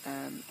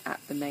at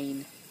the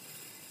main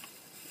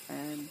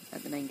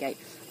gate.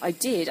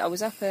 I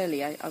was up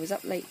early. I was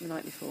up late the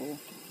night before.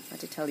 I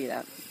did tell you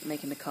that,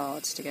 making the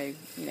cards to go,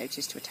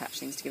 just to attach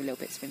things, to give little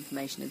bits of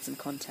information and some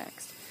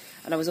context.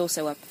 And I was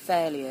also up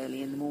fairly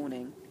early in the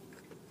morning,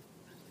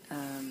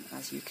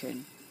 as you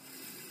can,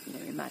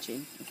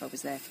 imagine, if I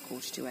was there for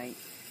 7:45,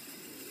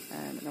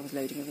 and I was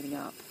loading everything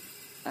up.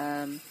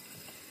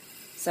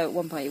 So at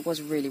one point it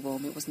was really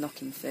warm. It was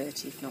knocking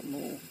 30, if not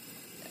more.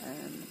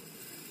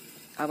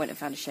 I went and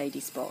found a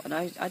shady spot, and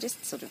I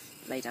just sort of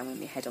lay down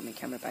with my head on my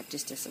camera bag,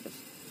 just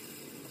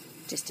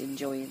to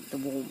enjoy the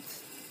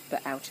warmth,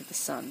 but out of the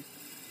sun.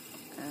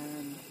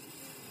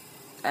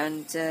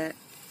 And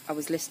I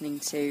was listening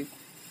to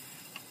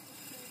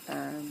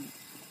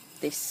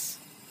this,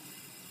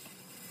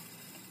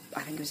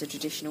 I think it was a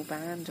traditional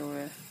band or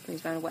a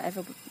blues band or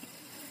whatever. But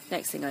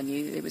next thing I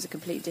knew, it was a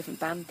completely different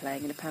band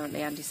playing, and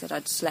apparently Andy said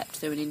I'd slept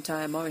through an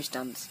entire Morris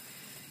dance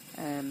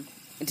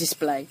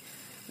display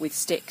with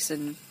sticks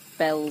and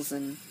bells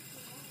and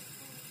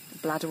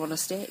bladder on a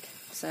stick.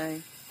 So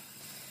I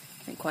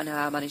don't quite know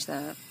how I managed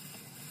that.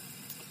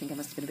 I think I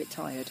must have been a bit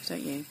tired,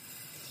 don't you?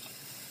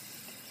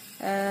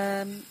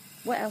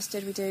 What else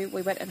did we do?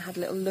 We went and had a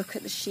little look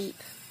at the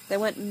sheep. There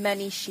weren't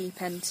many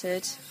sheep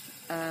entered,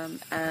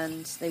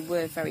 and they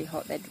were very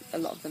hot. A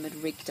lot of them had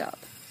rigged up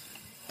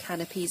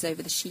canopies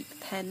over the sheep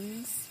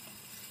pens,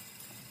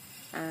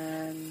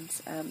 and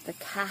the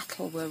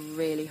cattle were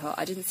really hot.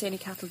 I didn't see any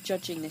cattle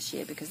judging this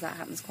year because that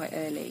happens quite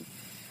early,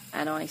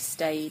 and I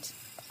stayed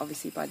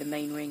obviously by the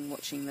main ring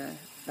watching the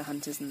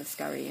hunters and the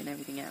scurry and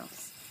everything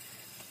else.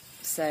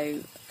 So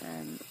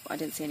I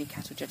didn't see any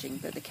cattle judging,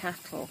 but the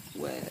cattle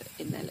were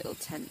in their little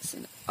tents,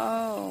 and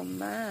oh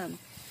man,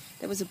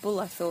 there was a bull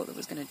I thought that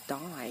was going to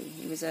die.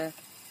 He was a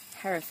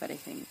Hereford, I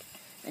think,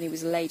 and he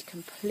was laid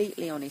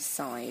completely on his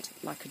side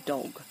like a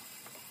dog,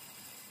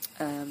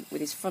 with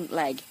his front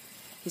leg,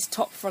 his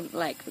top front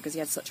leg, because he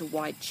had such a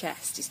wide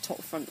chest, his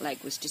top front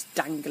leg was just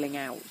dangling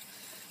out,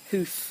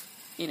 hoof,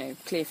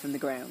 clear from the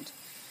ground.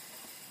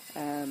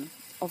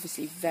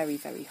 Obviously very,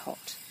 very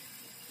hot.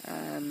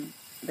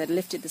 They'd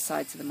lifted the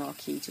sides of the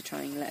marquee to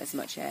try and let as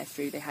much air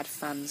through. They had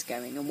fans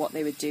going, and what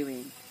they were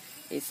doing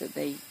is that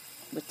they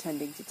were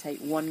tending to take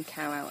one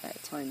cow out at a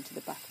time to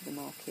the back of the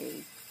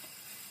marquee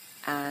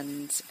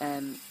and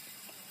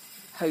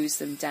hose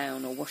them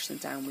down or wash them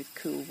down with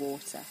cool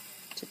water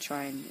to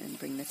try and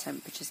bring the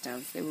temperatures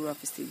down. So they were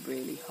obviously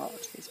really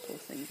hot, these poor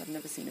things. I've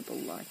never seen a bull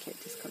like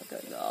it, just kind of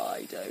going,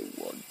 I don't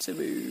want to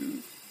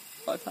move.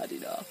 I've had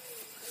enough.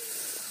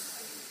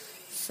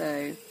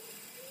 So,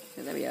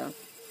 there we are.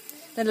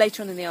 Then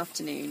later on in the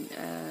afternoon,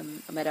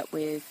 I met up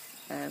with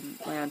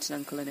my aunt and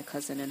uncle and a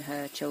cousin and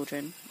her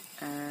children,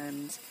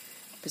 and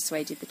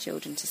persuaded the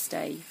children to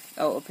stay,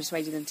 or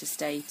persuaded them to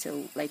stay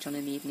till later on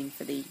in the evening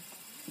for the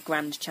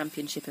grand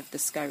championship of the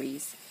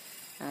scurries,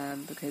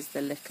 because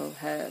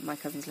my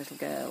cousin's little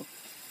girl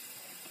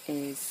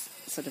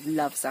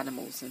loves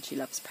animals, and she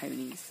loves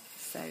ponies,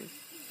 so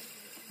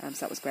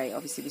that was great.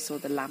 Obviously we saw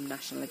the Lamb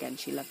National again,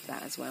 she loved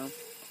that as well.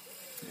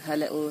 Her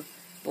little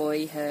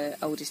boy, her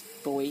oldest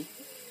boy,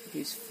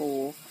 who's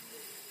 4,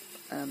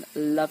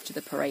 loved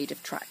the parade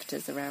of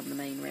tractors around the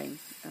main ring.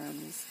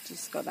 He's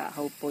just got that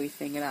whole boy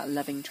thing about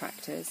loving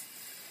tractors.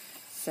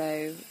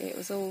 So it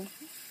was all,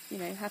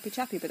 happy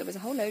chappy, but there was a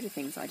whole load of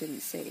things I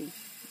didn't see.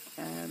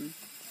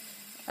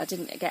 I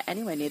didn't get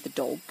anywhere near the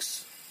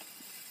dogs.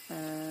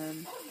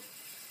 I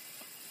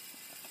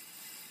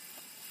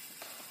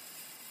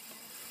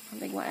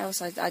think what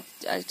else. I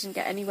didn't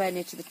get anywhere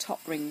near to the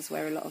top rings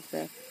where a lot of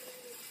the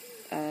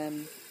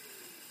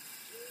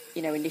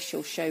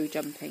initial show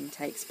jumping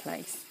takes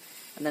place,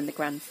 and then the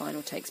grand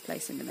final takes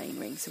place in the main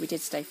ring. So we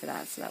did stay for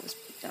that. So that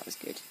was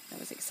good. That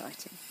was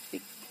exciting.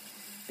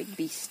 Big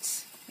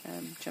beasts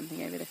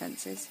jumping over the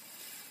fences.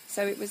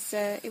 So it was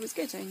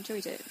good. I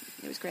enjoyed it.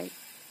 It was great.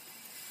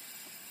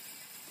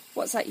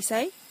 What's that you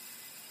say?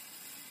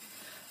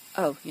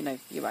 Oh,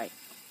 you're right.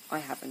 I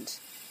haven't.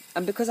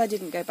 And because I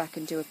didn't go back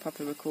and do a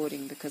proper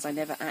recording, because I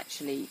never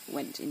actually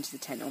went into the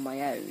tent on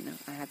my own,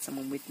 I had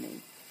someone with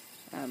me,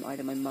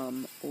 either my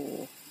mum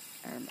or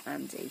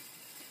Andy.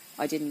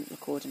 I didn't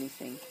record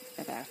anything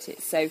about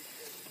it. So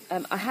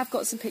I have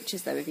got some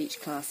pictures, though, of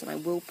each class, and I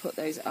will put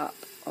those up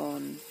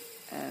on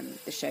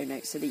the show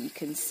notes so that you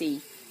can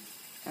see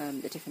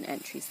the different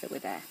entries that were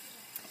there.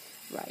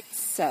 Right,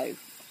 so,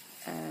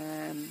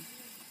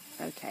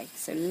 okay,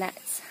 so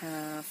let's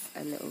have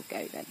a little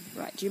go then.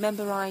 Right, do you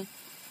remember I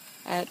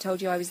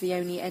told you I was the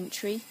only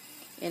entry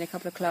in a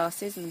couple of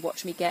classes, and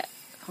watch me get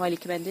highly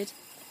commended.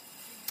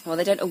 Well,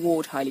 they don't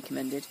award highly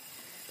commended,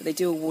 but they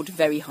do award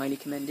very highly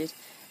commended.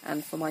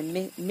 And for my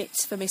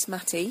Mitts for Miss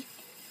Matty,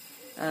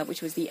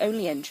 which was the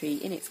only entry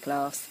in its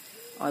class,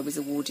 I was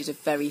awarded a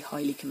very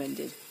highly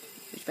commended,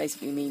 which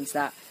basically means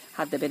that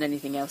had there been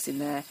anything else in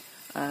there,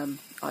 I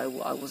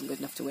wasn't good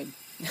enough to win.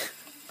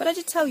 But I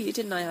did tell you,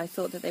 didn't I? I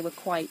thought that they were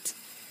quite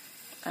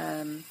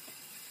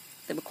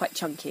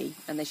chunky,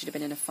 and they should have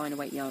been in a finer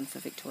weight yarn for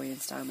Victorian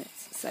style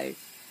mitts. So,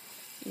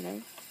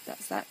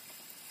 that's that.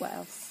 What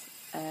else?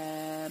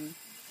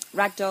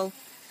 Ragdoll.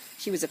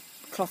 She was a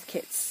cloth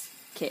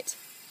kit.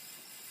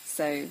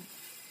 So,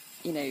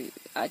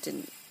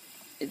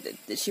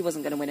 she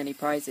wasn't going to win any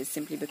prizes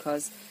simply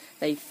because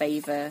they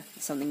favour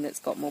something that's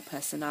got more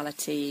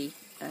personality,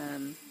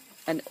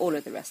 and all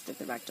of the rest of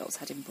the ragdolls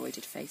had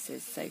embroidered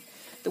faces. So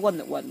the one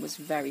that won was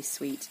very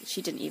sweet. She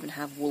didn't even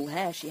have wool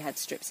hair. She had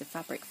strips of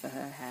fabric for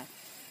her hair.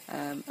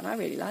 And I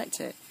really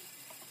liked it.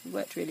 It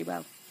worked really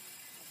well.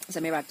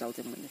 So my ragdoll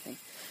didn't win anything.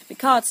 My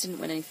cards didn't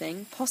win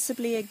anything.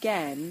 Possibly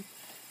again,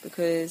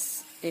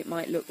 because it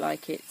might look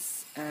like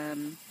it's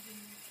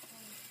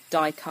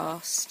die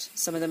cast.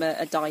 Some of them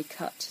are die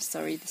cut.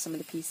 Sorry, some of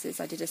the pieces.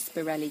 I did a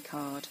Spirelli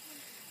card,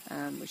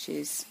 which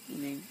is,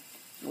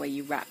 where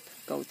you wrap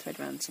gold thread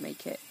around to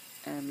make it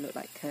look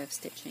like curved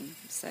stitching.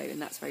 So,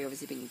 and that's very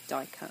obviously being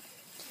die cut.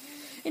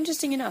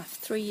 Interesting enough,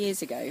 2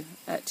 years ago,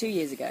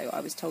 I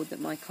was told that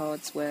my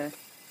cards were,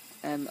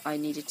 I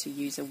needed to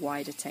use a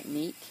wider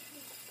technique.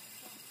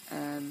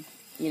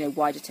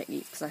 Wider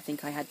techniques, because I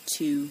think I had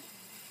 2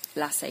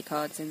 lasso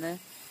cards in there.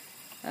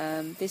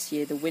 This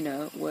year, the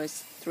winner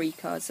was 3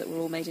 cards that were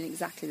all made in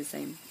exactly the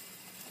same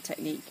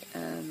technique,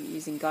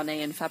 using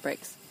Ghanaian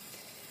fabrics.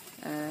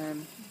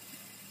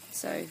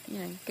 So,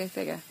 go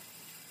figure.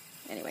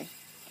 Anyway,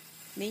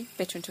 me,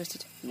 bitter and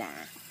twisted? Nah.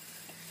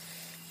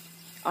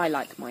 I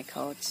like my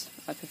cards.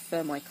 I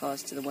prefer my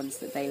cards to the ones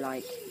that they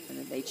like and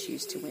that they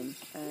choose to win.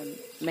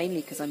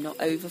 Mainly because I'm not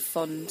over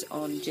fond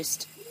on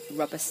just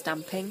rubber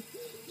stamping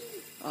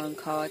on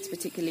cards,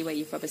 particularly where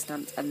you've rubber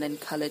stamped and then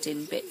coloured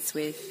in bits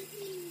with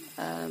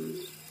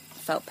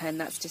felt pen.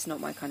 That's just not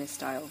my kind of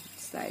style.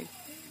 So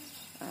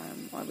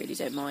I really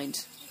don't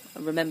mind.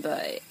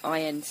 Remember,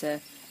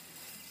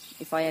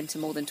 if I enter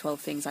more than 12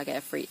 things, I get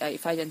a free.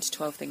 If I enter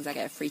 12 things, I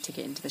get a free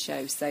ticket into the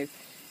show. So,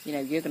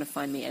 you're going to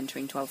find me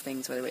entering 12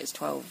 things, whether it's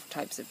 12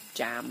 types of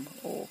jam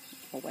or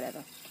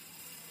whatever.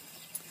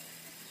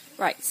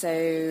 Right.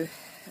 So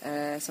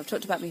I've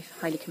talked about my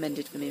highly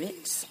commended for my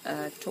mitts.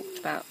 I've talked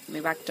about my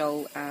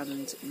ragdoll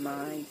and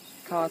my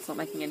cards not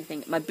making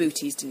anything. My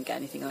booties didn't get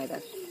anything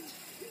either.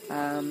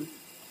 And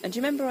do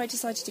you remember I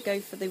decided to go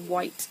for the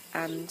white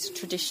and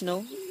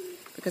traditional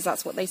because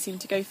that's what they seem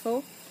to go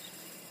for?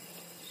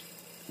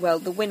 Well,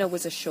 the winner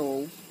was a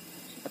shawl,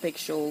 a big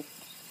shawl,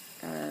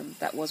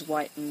 that was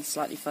white and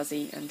slightly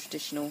fuzzy and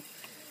traditional.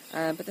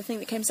 But the thing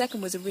that came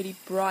second was a really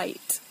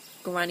bright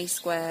granny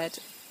squared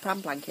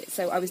pram blanket.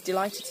 So I was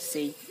delighted to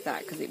see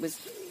that because it was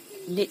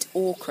knit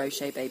or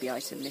crochet baby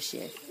item this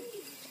year.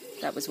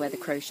 That was where the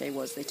crochet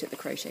was. They took the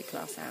crochet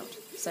class out.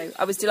 So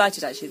I was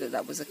delighted actually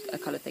that was a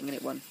colour thing and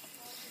it won.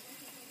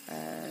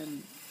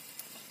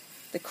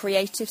 The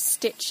Creative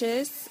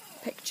Stitches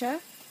picture.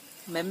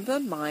 Remember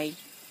my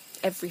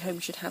Every Home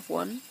Should Have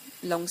One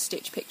long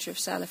stitch picture of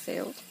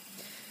Sellafield.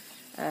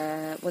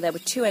 Well, there were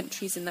 2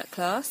 entries in that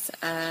class,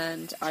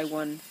 and I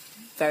won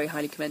very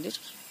highly commended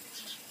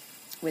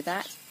with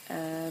that.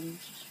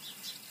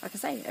 Like I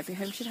say, Every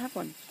Home Should Have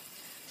One.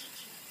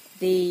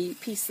 The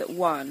piece that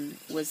won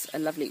was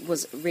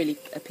really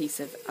a piece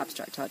of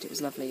abstract art. It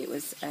was lovely. It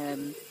was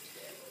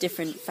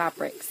different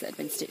fabrics that had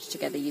been stitched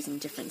together using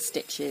different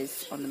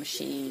stitches on the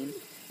machine,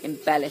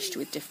 embellished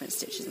with different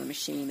stitches on the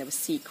machine. There were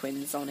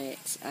sequins on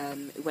it.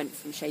 It went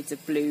from shades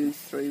of blue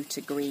through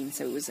to green,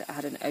 so it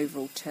had an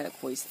overall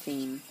turquoise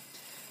theme.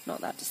 Not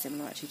that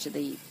dissimilar actually to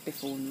the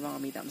Before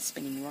Rami that I'm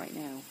spinning right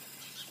now.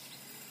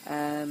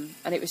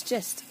 And it was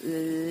just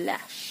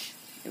lush.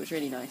 It was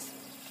really nice.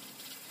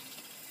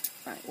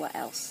 Right, what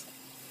else?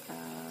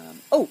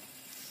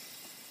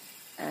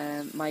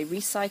 My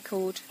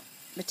recycled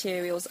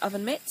materials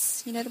oven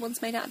mitts, the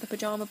ones made out of the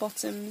pyjama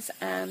bottoms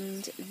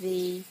and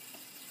the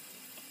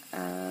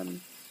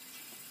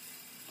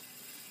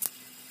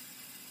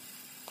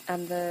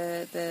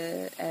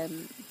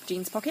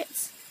jeans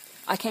pockets.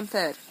 I came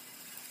third.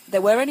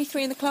 There were only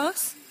 3 in the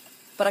class,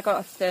 but I got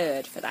a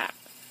third for that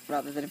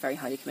rather than a very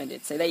highly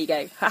commended. So there you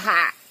go.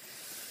 Ha-ha!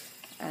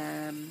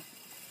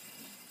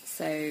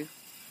 So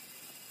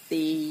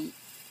the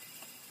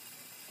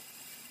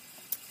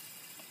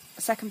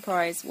second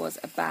prize was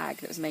a bag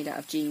that was made out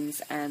of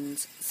jeans and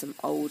some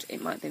old,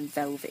 it might have been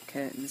velvet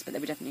curtains, but they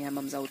were definitely her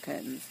mum's old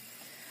curtains.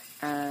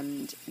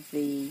 And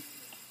the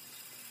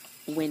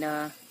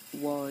winner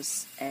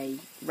was a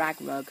rag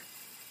rug,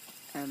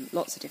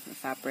 lots of different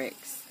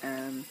fabrics,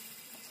 and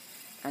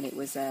it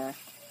was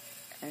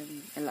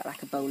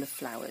like a bowl of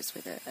flowers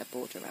with a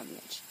border around the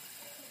edge.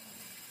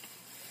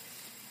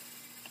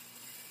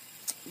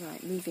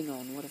 Right, moving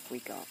on, what have we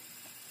got?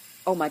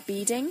 Oh, my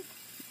beading,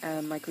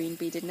 my green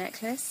beaded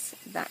necklace,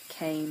 that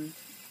came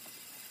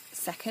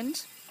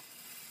second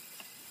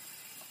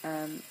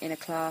in a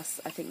class.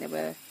 I think there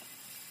were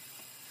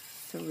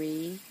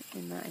 3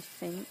 in that, I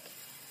think.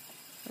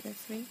 Were there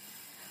 3?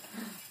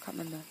 Can't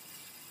remember.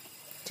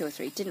 2 or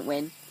 3. Didn't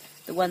win.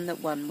 The one that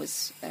won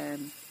was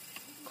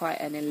quite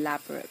an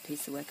elaborate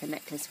piece of work, a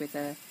necklace with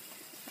a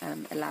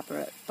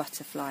elaborate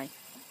butterfly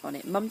on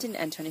it. Mum didn't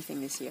enter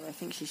anything this year. I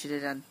think she should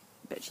have done,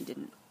 but she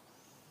didn't.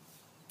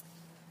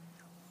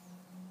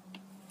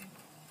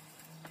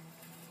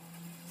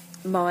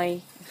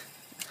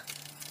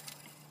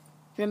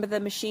 Remember the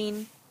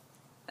machine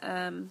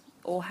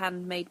or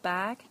handmade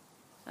bag?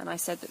 And I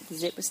said that the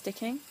zip was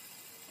sticking.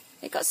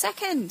 It got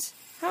second.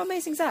 How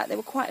amazing is that? There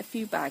were quite a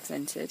few bags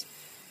entered.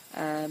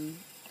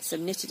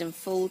 Some knitted and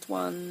fulled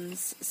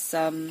ones,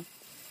 some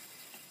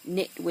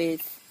knit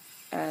with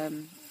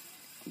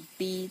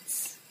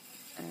beads,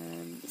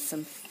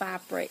 some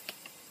fabric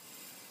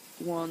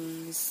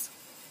ones.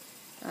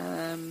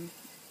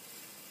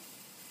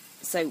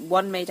 So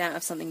one made out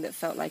of something that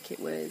felt like it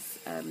was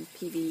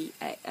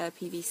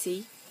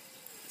PVC.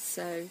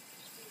 So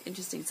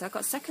interesting. So I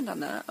got second on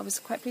that. I was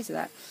quite pleased with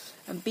that.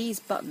 And B's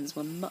buttons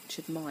were much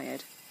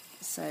admired.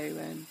 So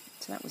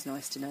that was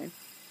nice to know.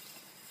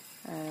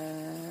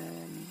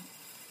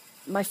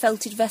 My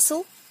felted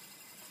vessel.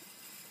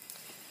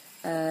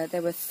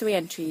 There were 3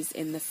 entries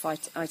in the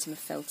item of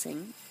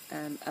felting.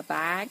 A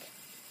bag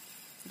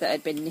that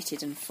had been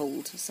knitted and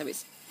fulled, so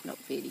it's not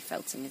really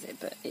felting, is it?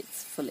 But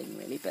it's fulling,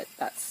 really. But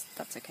that's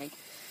okay.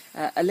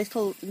 A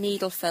little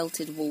needle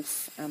felted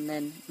wolf, and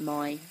then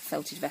my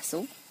felted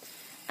vessel.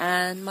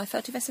 And my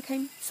felted vessel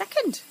came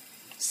second.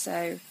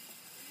 So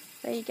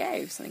there you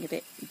go, something a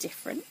bit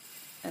different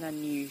and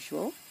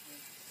unusual.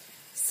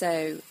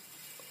 So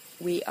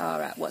we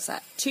are at, what's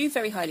that? 2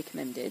 very highly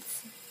commended,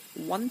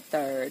 1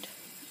 third,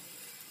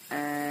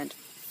 and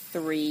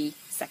 3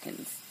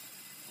 seconds.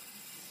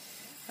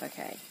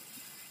 Okay.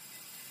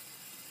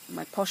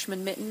 My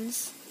Poshman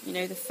mittens, you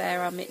know, the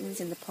Fair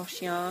mittens in the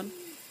posh yarn,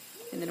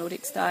 in the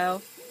Nordic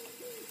style.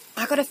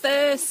 I got a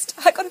first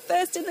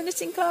in the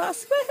knitting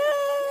class.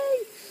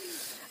 Woohoo!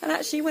 And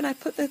actually, when I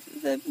put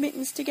the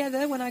mittens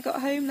together, when I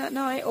got home that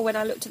night, or when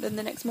I looked at them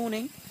the next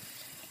morning,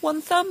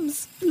 one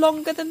thumb's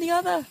longer than the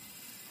other.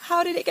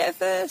 How did it get a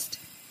first?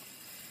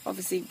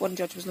 Obviously, one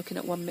judge was looking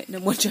at one mitten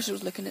and one judge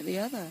was looking at the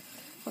other,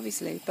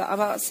 obviously. But I'm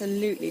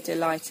absolutely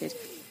delighted.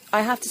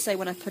 I have to say,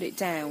 when I put it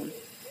down,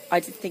 I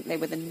did think they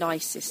were the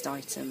nicest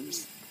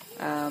items.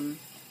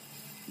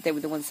 They were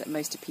the ones that were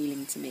most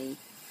appealing to me.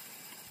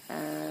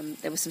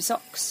 There were some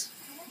socks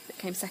that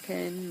came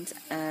second,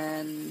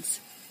 and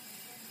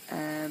I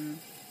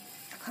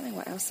can't remember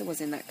what else there was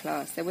in that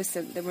class. There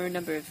were a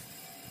number of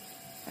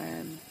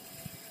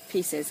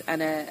pieces,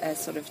 and a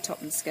sort of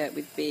top and skirt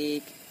with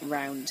big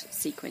round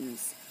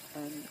sequins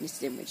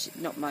knitted in, which is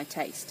not my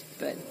taste,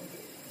 but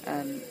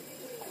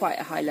quite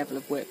a high level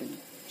of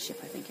workmanship,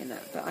 I think, in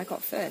that. But I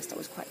got first. I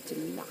was quite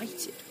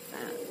delighted with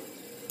that.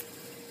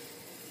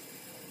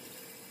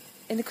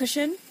 In the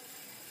cushion,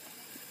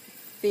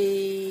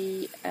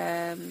 there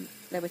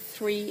were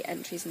 3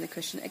 entries in the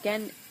cushion.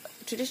 Again,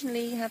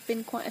 traditionally have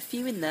been quite a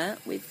few in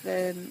that, with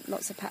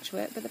lots of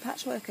patchwork, but the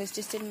patchworkers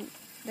just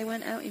they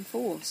weren't out in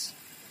force.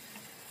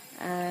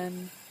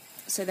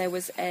 So there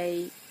was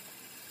a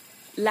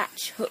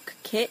latch hook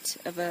kit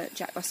of a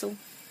Jack Russell.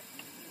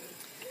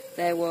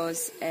 There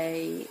was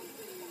a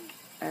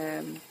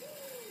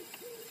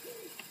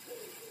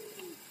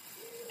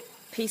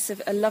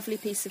lovely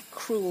piece of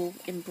crewel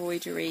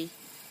embroidery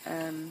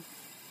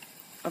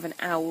of an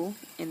owl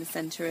in the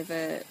centre of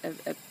that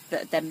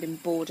had then been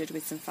bordered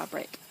with some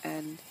fabric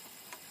and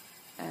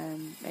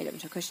made up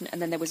into a cushion.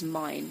 And then there was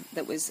mine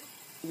that was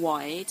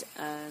wide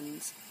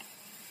and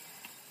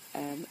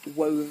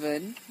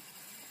woven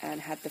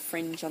and had the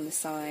fringe on the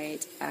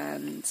side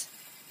and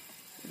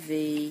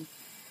the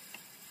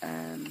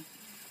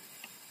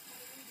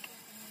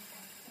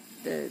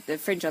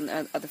fringe on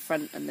the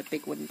front and the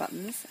big wooden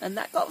buttons, and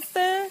that got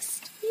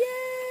first. Yay!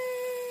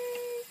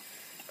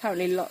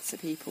 Apparently lots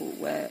of people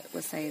were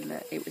saying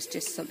that it was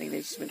just something they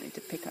just wanted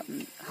to pick up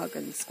and hug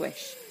and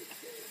squish.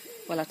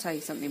 Well, I'll tell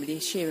you something, with the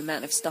sheer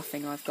amount of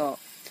stuffing I've got,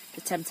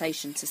 the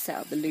temptation to set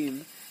up the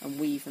loom and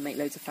weave and make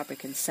loads of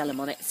fabric and sell them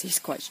on Etsy is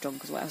quite strong,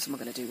 because what else am I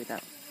going to do with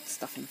that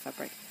stuffing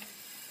fabric?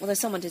 Although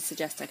someone did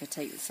suggest I could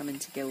take some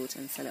into Guild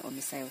and sell it on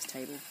the sales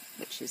table,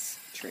 which is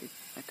true,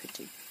 I could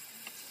do.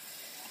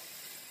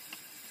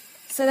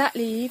 So that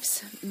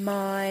leaves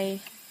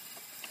my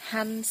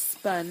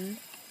hand-spun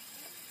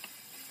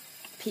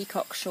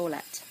peacock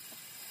shawlette.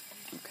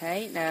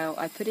 Okay, now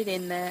I put it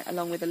in there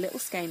along with a little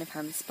skein of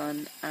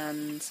hand-spun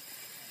and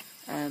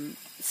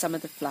some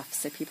of the fluff,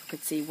 so people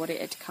could see what it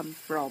had come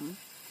from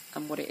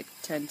and what it had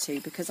turned to,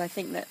 because I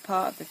think that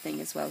part of the thing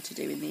as well to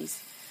do in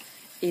these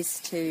is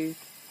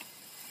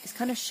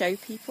kind of show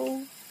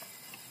people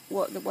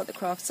what the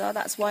crafts are.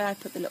 That's why I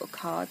put the little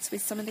cards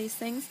with some of these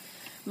things.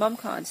 Mum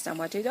can't understand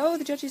why I do. Oh,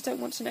 the judges don't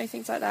want to know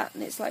things like that.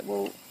 And it's like,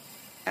 well,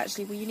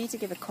 actually, you need to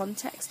give a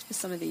context for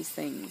some of these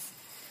things,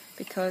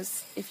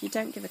 because if you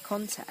don't give a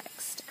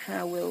context,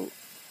 how will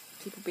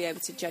people be able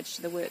to judge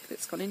the work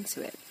that's gone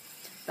into it?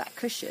 that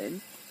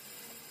cushion,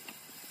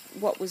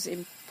 what was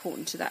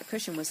important to that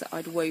cushion was that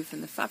I'd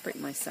woven the fabric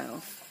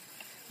myself,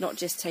 not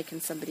just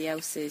taken somebody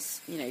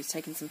else's,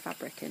 taken some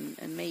fabric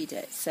and made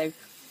it. So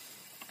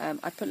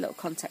I put a little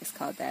context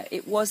card there.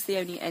 It was the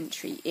only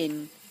entry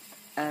in,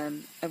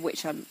 of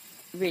which I'm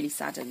really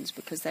saddened,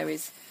 because there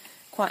is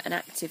quite an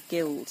active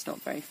guild not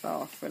very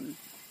far from,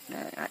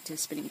 active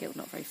spinning guild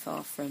not very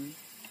far from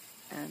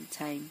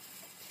Tame,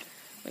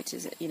 which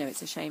is,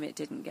 it's a shame it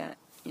didn't get,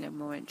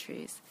 more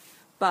entries.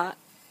 But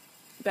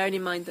bearing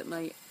in mind that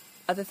my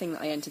other thing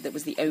that I entered that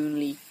was the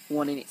only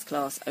one in its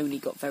class only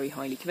got very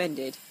highly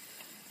commended,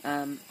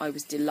 I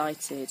was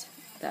delighted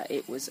that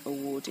it was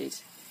awarded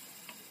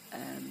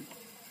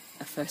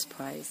a first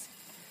prize.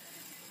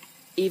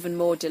 Even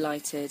more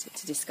delighted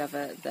to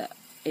discover that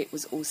it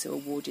was also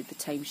awarded the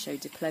Tame Show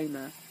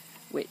Diploma,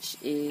 which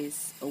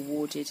is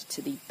awarded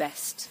to the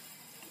best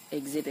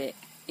exhibit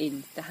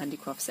in the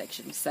handicraft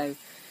section. So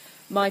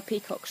my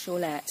Peacock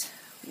Shawlette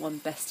won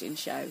Best in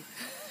Show,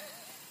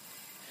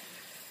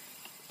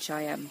 which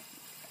I am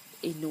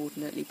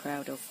inordinately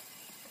proud of.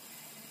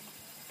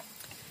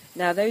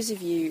 Now, those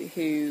of you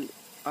who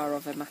are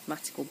of a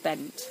mathematical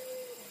bent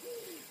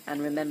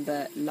and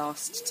remember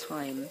last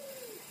time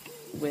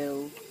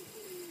will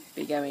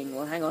be going,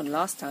 well, hang on,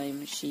 last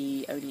time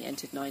she only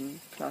entered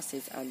 9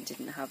 classes and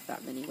didn't have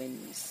that many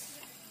wins.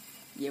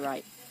 You're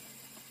right.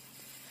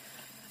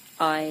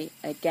 I,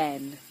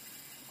 again,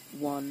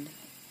 won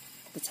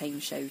the Tame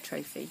Show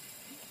trophy.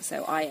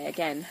 So I,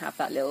 again, have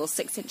that little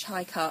 6-inch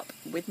high cup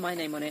with my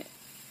name on it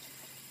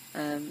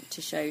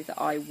to show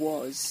that I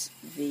was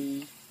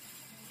the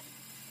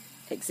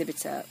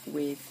exhibitor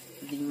with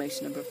the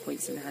most number of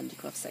points in the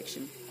handicraft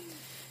section.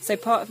 So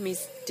part of me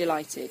is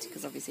delighted,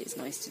 because obviously it's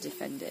nice to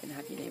defend it and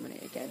have your name on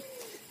it again.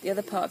 The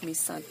other part of me is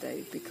sad,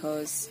 though,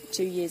 because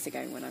 2 years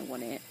ago when I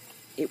won it,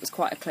 it was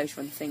quite a close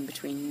run thing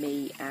between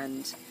me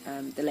and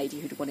the lady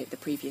who'd won it the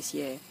previous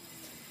year.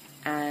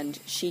 And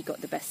she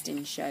got the Best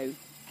in Show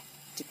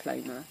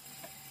diploma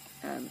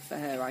for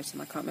her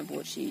item. I can't remember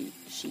what she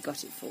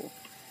got it for.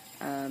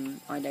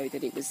 I know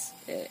that it was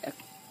a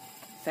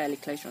fairly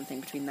close run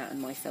thing between that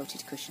and my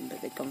felted cushion,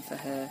 but they'd gone for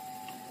her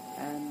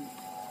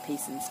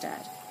piece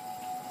instead.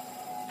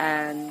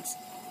 And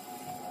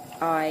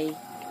I,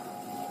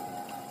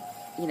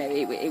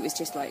 it was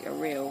just like a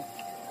real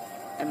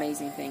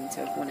amazing thing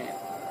to have won it.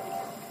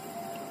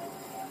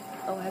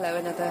 Oh, hello,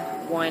 another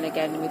wine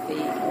again with the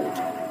old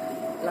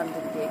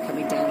London beer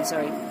coming down,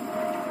 sorry.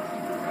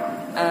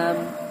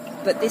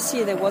 But this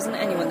year there wasn't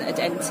anyone that had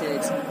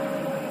entered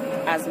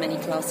as many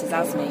classes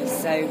as me,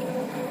 so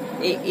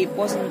it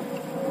wasn't...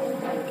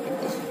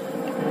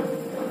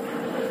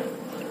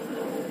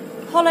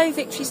 Hollow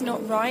victory's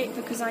not right,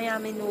 because I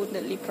am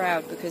inordinately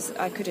proud, because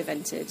I could have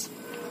entered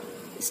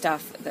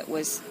stuff that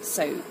was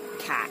so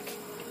cack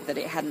that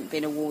it hadn't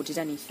been awarded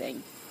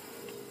anything,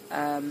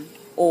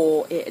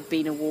 or it had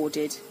been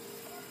awarded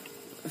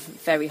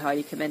very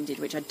highly commended,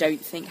 which I don't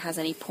think has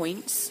any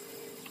points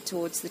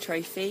towards the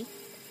trophy.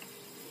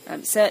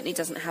 Certainly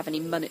doesn't have any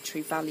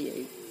monetary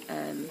value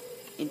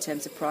in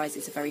terms of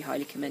prizes. Are very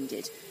highly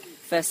commended.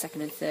 First,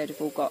 second and third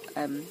have all got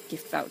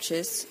gift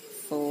vouchers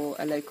for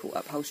a local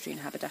upholstery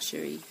and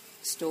haberdashery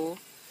store,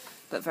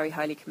 but very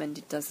highly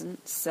commended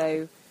doesn't.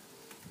 So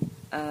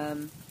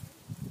I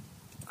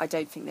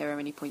don't think there are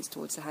any points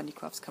towards the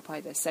Handicrafts Cup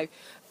either. So,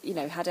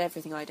 had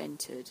everything I'd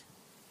entered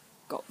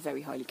got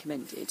very highly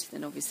commended,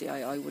 then obviously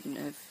I wouldn't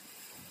have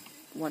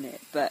won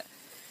it. But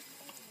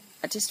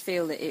I just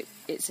feel that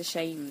it's a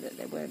shame that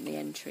there weren't the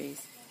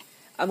entries.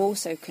 I'm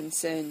also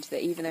concerned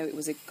that even though it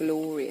was a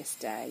glorious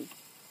day,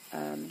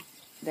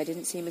 there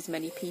didn't seem as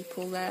many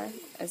people there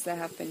as there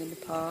have been in the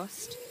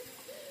past.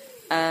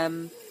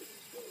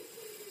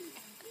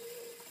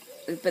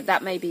 But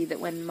that may be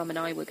that when Mum and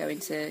I were going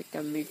to go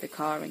and move the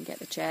car and get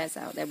the chairs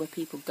out, there were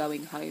people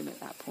going home at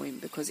that point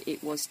because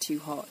it was too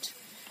hot.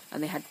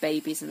 And they had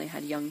babies and they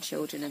had young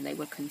children and they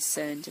were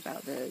concerned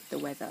about the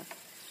weather.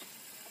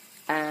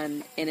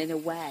 And in a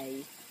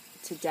way,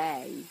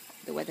 today,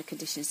 the weather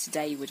conditions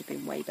today would have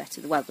been way better.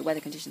 Well, the weather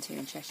conditions here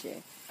in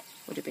Cheshire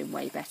would have been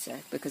way better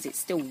because it's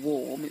still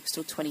warm. It was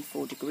still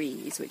 24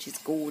 degrees, which is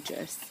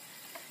gorgeous.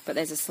 But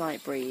there's a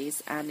slight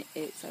breeze and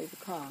it's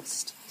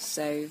overcast.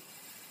 So,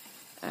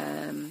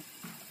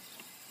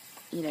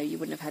 you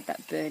wouldn't have had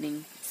that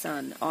burning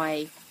sun.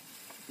 I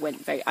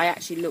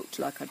actually looked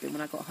like I'd been,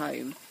 when I got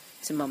home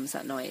to Mum's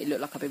that night, it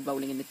looked like I'd been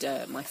rolling in the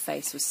dirt. My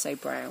face was so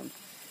brown.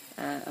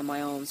 And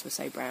my arms were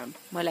so brown.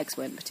 My legs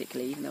weren't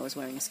particularly, even though I was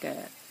wearing a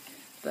skirt.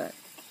 But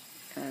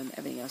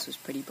everything else was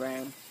pretty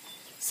brown.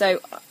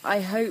 So I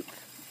hope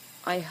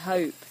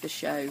the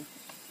show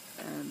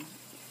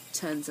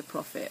turns a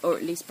profit, or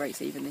at least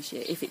breaks even this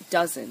year. If it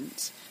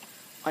doesn't,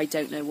 I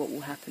don't know what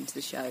will happen to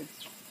the show.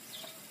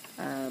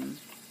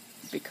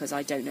 Because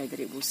I don't know that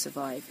it will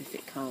survive if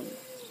it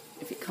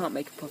can't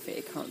make a profit,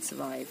 it can't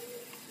survive.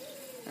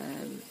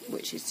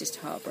 Which is just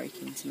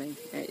heartbreaking to me.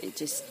 It's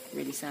just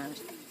really sad.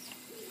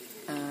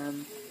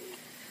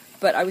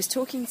 But I was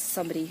talking to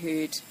somebody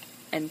who'd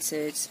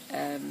entered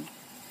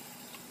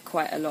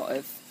quite a lot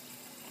of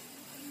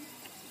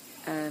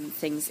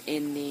things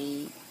in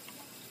the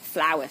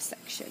flower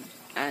section,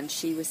 and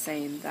she was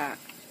saying that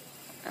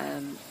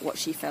what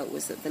she felt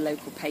was that the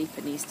local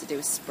paper needs to do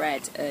a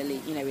spread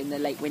early, in the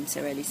late winter,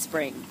 early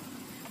spring,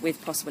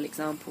 with possible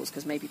examples,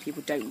 because maybe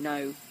people don't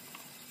know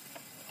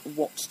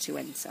what to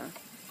enter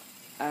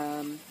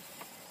and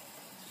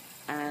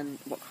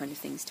what kind of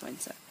things to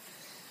enter.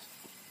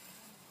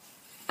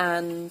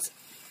 And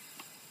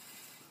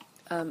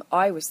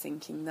I was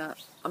thinking that,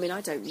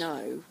 I don't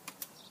know,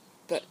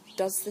 but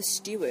does the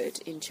steward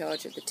in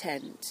charge of the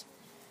tent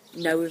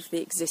know of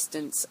the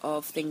existence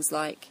of things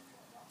like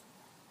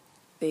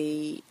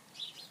the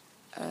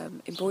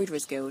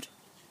Embroiderers Guild,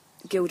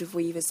 Guild of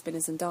Weavers,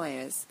 Spinners and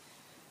Dyers,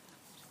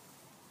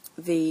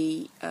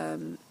 the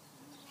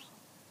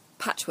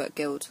Patchwork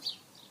Guild?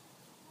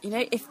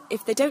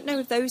 If they don't know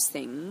of those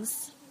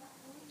things,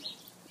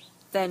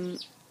 then,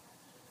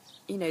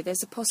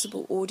 there's a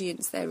possible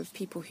audience there of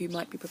people who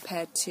might be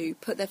prepared to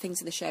put their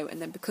things in the show,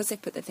 and then because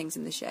they've put their things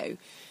in the show,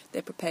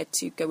 they're prepared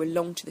to go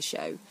along to the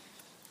show.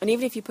 And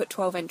even if you put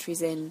 12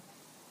 entries in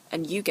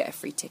and you get a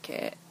free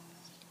ticket,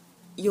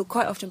 you'll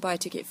quite often buy a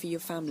ticket for your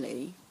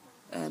family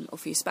or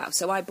for your spouse.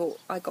 So I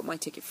got my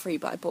ticket free,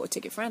 but I bought a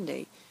ticket for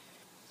Andy.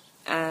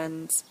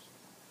 And,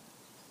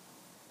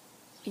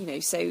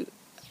 so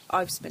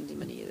I'm spending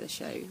money at the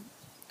show.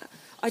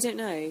 I don't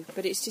know,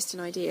 but it's just an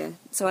idea.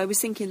 So I was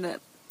thinking that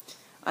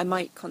I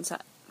might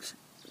contact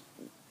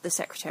the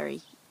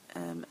secretary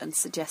and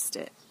suggest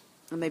it,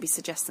 and maybe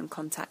suggest some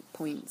contact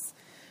points,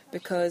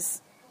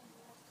 because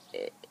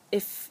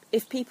if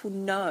people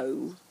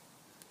know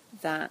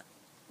that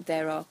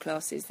there are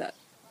classes that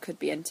could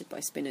be entered by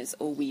spinners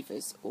or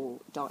weavers or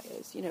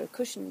dyers, a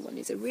cushion one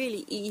is a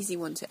really easy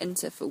one to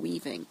enter for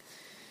weaving.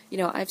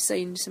 I've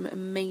seen some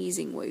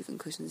amazing woven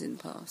cushions in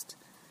the past,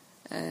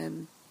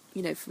 from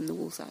the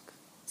Woolsack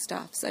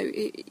staff. So,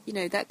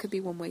 that could be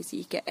one way so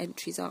you get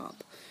entries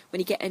up. When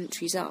you get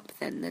entries up,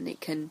 then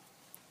it can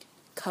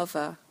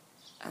cover,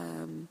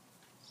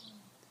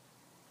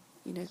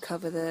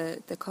 cover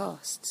the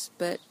costs.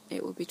 But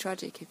it will be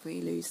tragic if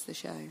we lose the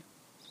show.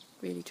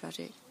 Really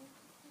tragic.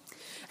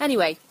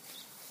 Anyway,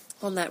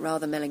 on that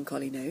rather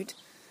melancholy note,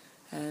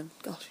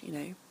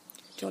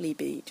 jolly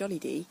D.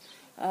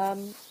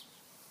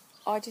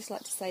 I'd just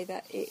like to say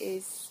that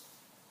it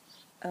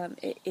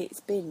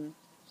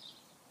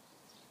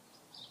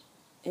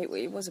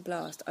was a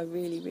blast. I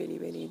really, really,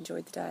 really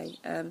enjoyed the day.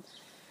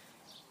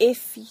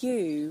 If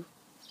you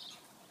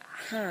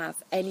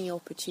have any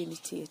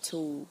opportunity at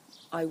all,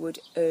 I would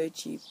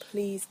urge you,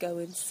 please go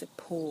and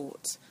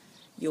support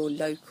your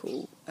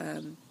local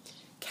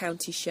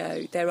county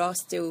show. There are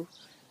still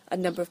a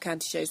number of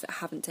county shows that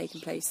haven't taken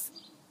place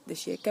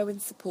this year. Go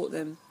and support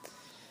them.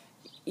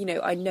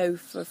 I know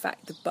for a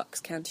fact the Bucks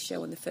County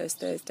Show on the first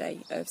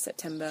Thursday of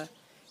September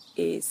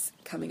is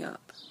coming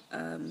up.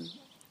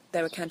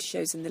 There are county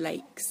shows in the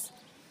lakes.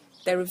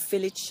 There are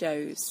village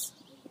shows.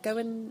 Go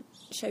and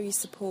show your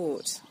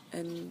support.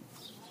 And,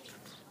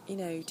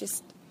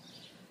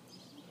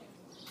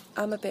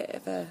 I'm a bit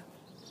of a,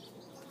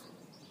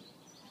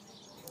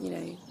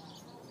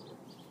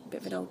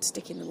 bit of an old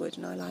stick in the wood,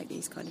 and I like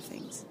these kind of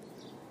things.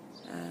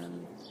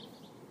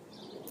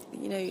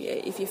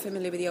 If you're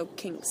familiar with the old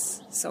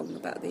Kinks song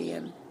about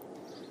the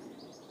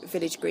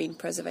Village Green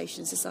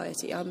Preservation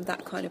Society, I'm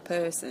that kind of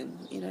person,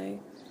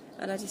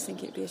 and I just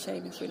think it'd be a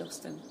shame if we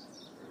lost them.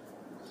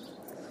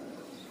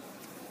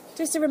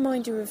 Just a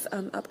reminder of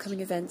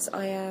upcoming events.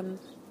 I am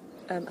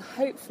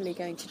hopefully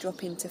going to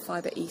drop into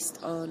Fibre East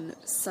on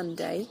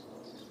Sunday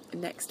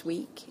next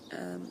week.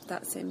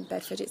 That's in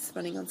Bedford. It's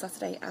running on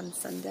Saturday and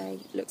Sunday.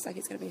 Looks like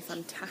it's going to be a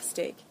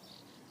fantastic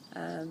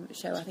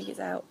show. I think it's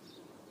out...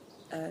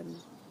 can't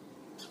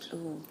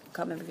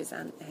remember if it's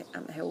Ant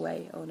Hill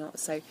Way or not.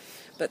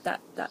 But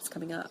that's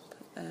coming up.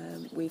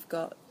 We've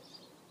got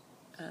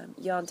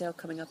Yarndale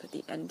coming up at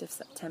the end of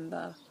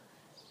September.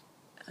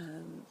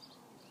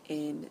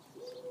 In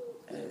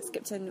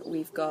Skipton,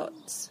 we've got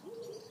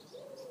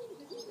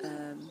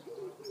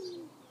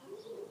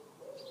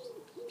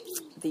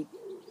the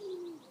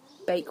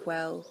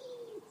Bakewell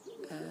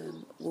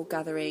Wool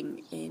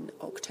Gathering in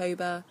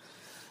October.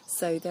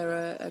 So there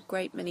are a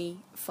great many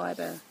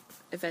fibre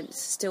events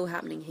still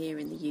happening here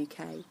in the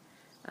UK.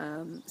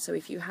 So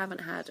if you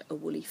haven't had a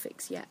woolly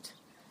fix yet,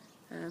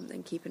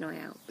 then keep an eye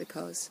out,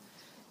 because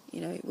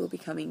it will be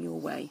coming your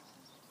way.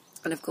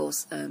 And of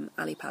course,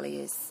 Ali Pali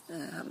is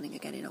happening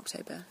again in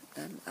October,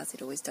 as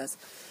it always does.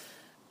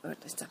 Or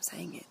stop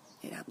saying it.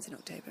 It happens in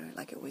October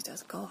like it always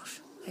does.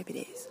 Gosh, I hope it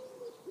is.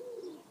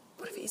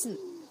 What if it isn't?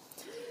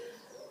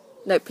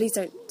 No, please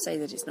don't say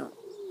that it's not.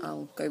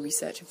 I'll go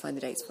research and find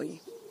the dates for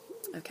you.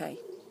 Okay,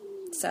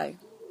 so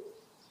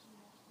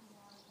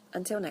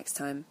until next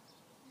time,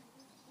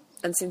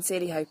 and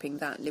sincerely hoping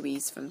that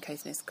Louise from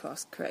Caithness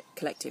Cross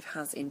Collective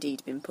has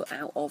indeed been put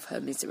out of her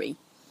misery,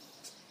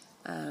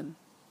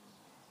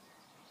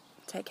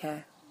 take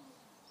care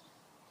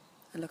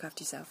and look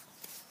after yourself.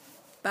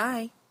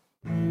 Bye.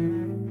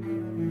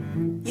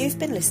 You've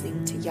been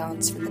listening to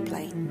Yarns from the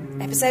Plane.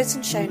 Episodes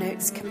and show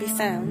notes can be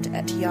found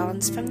at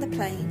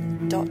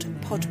yarnsfromtheplane.co.uk.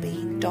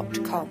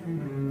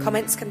 yarnsfromtheplane.podbean.com.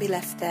 Comments can be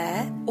left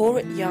there or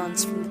at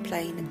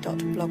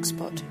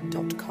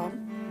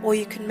yarnsfromtheplane.blogspot.com, or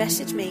you can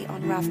message me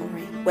on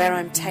Ravelry, where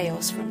I'm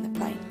Tales from the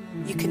Plane.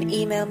 You can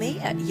email me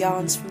at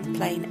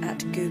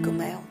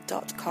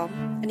yarnsfromtheplane@googlemail.com,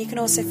 and you can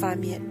also find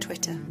me at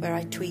Twitter, where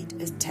I tweet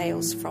as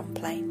Tales from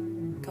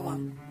Plane. Go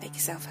on, make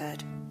yourself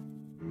heard.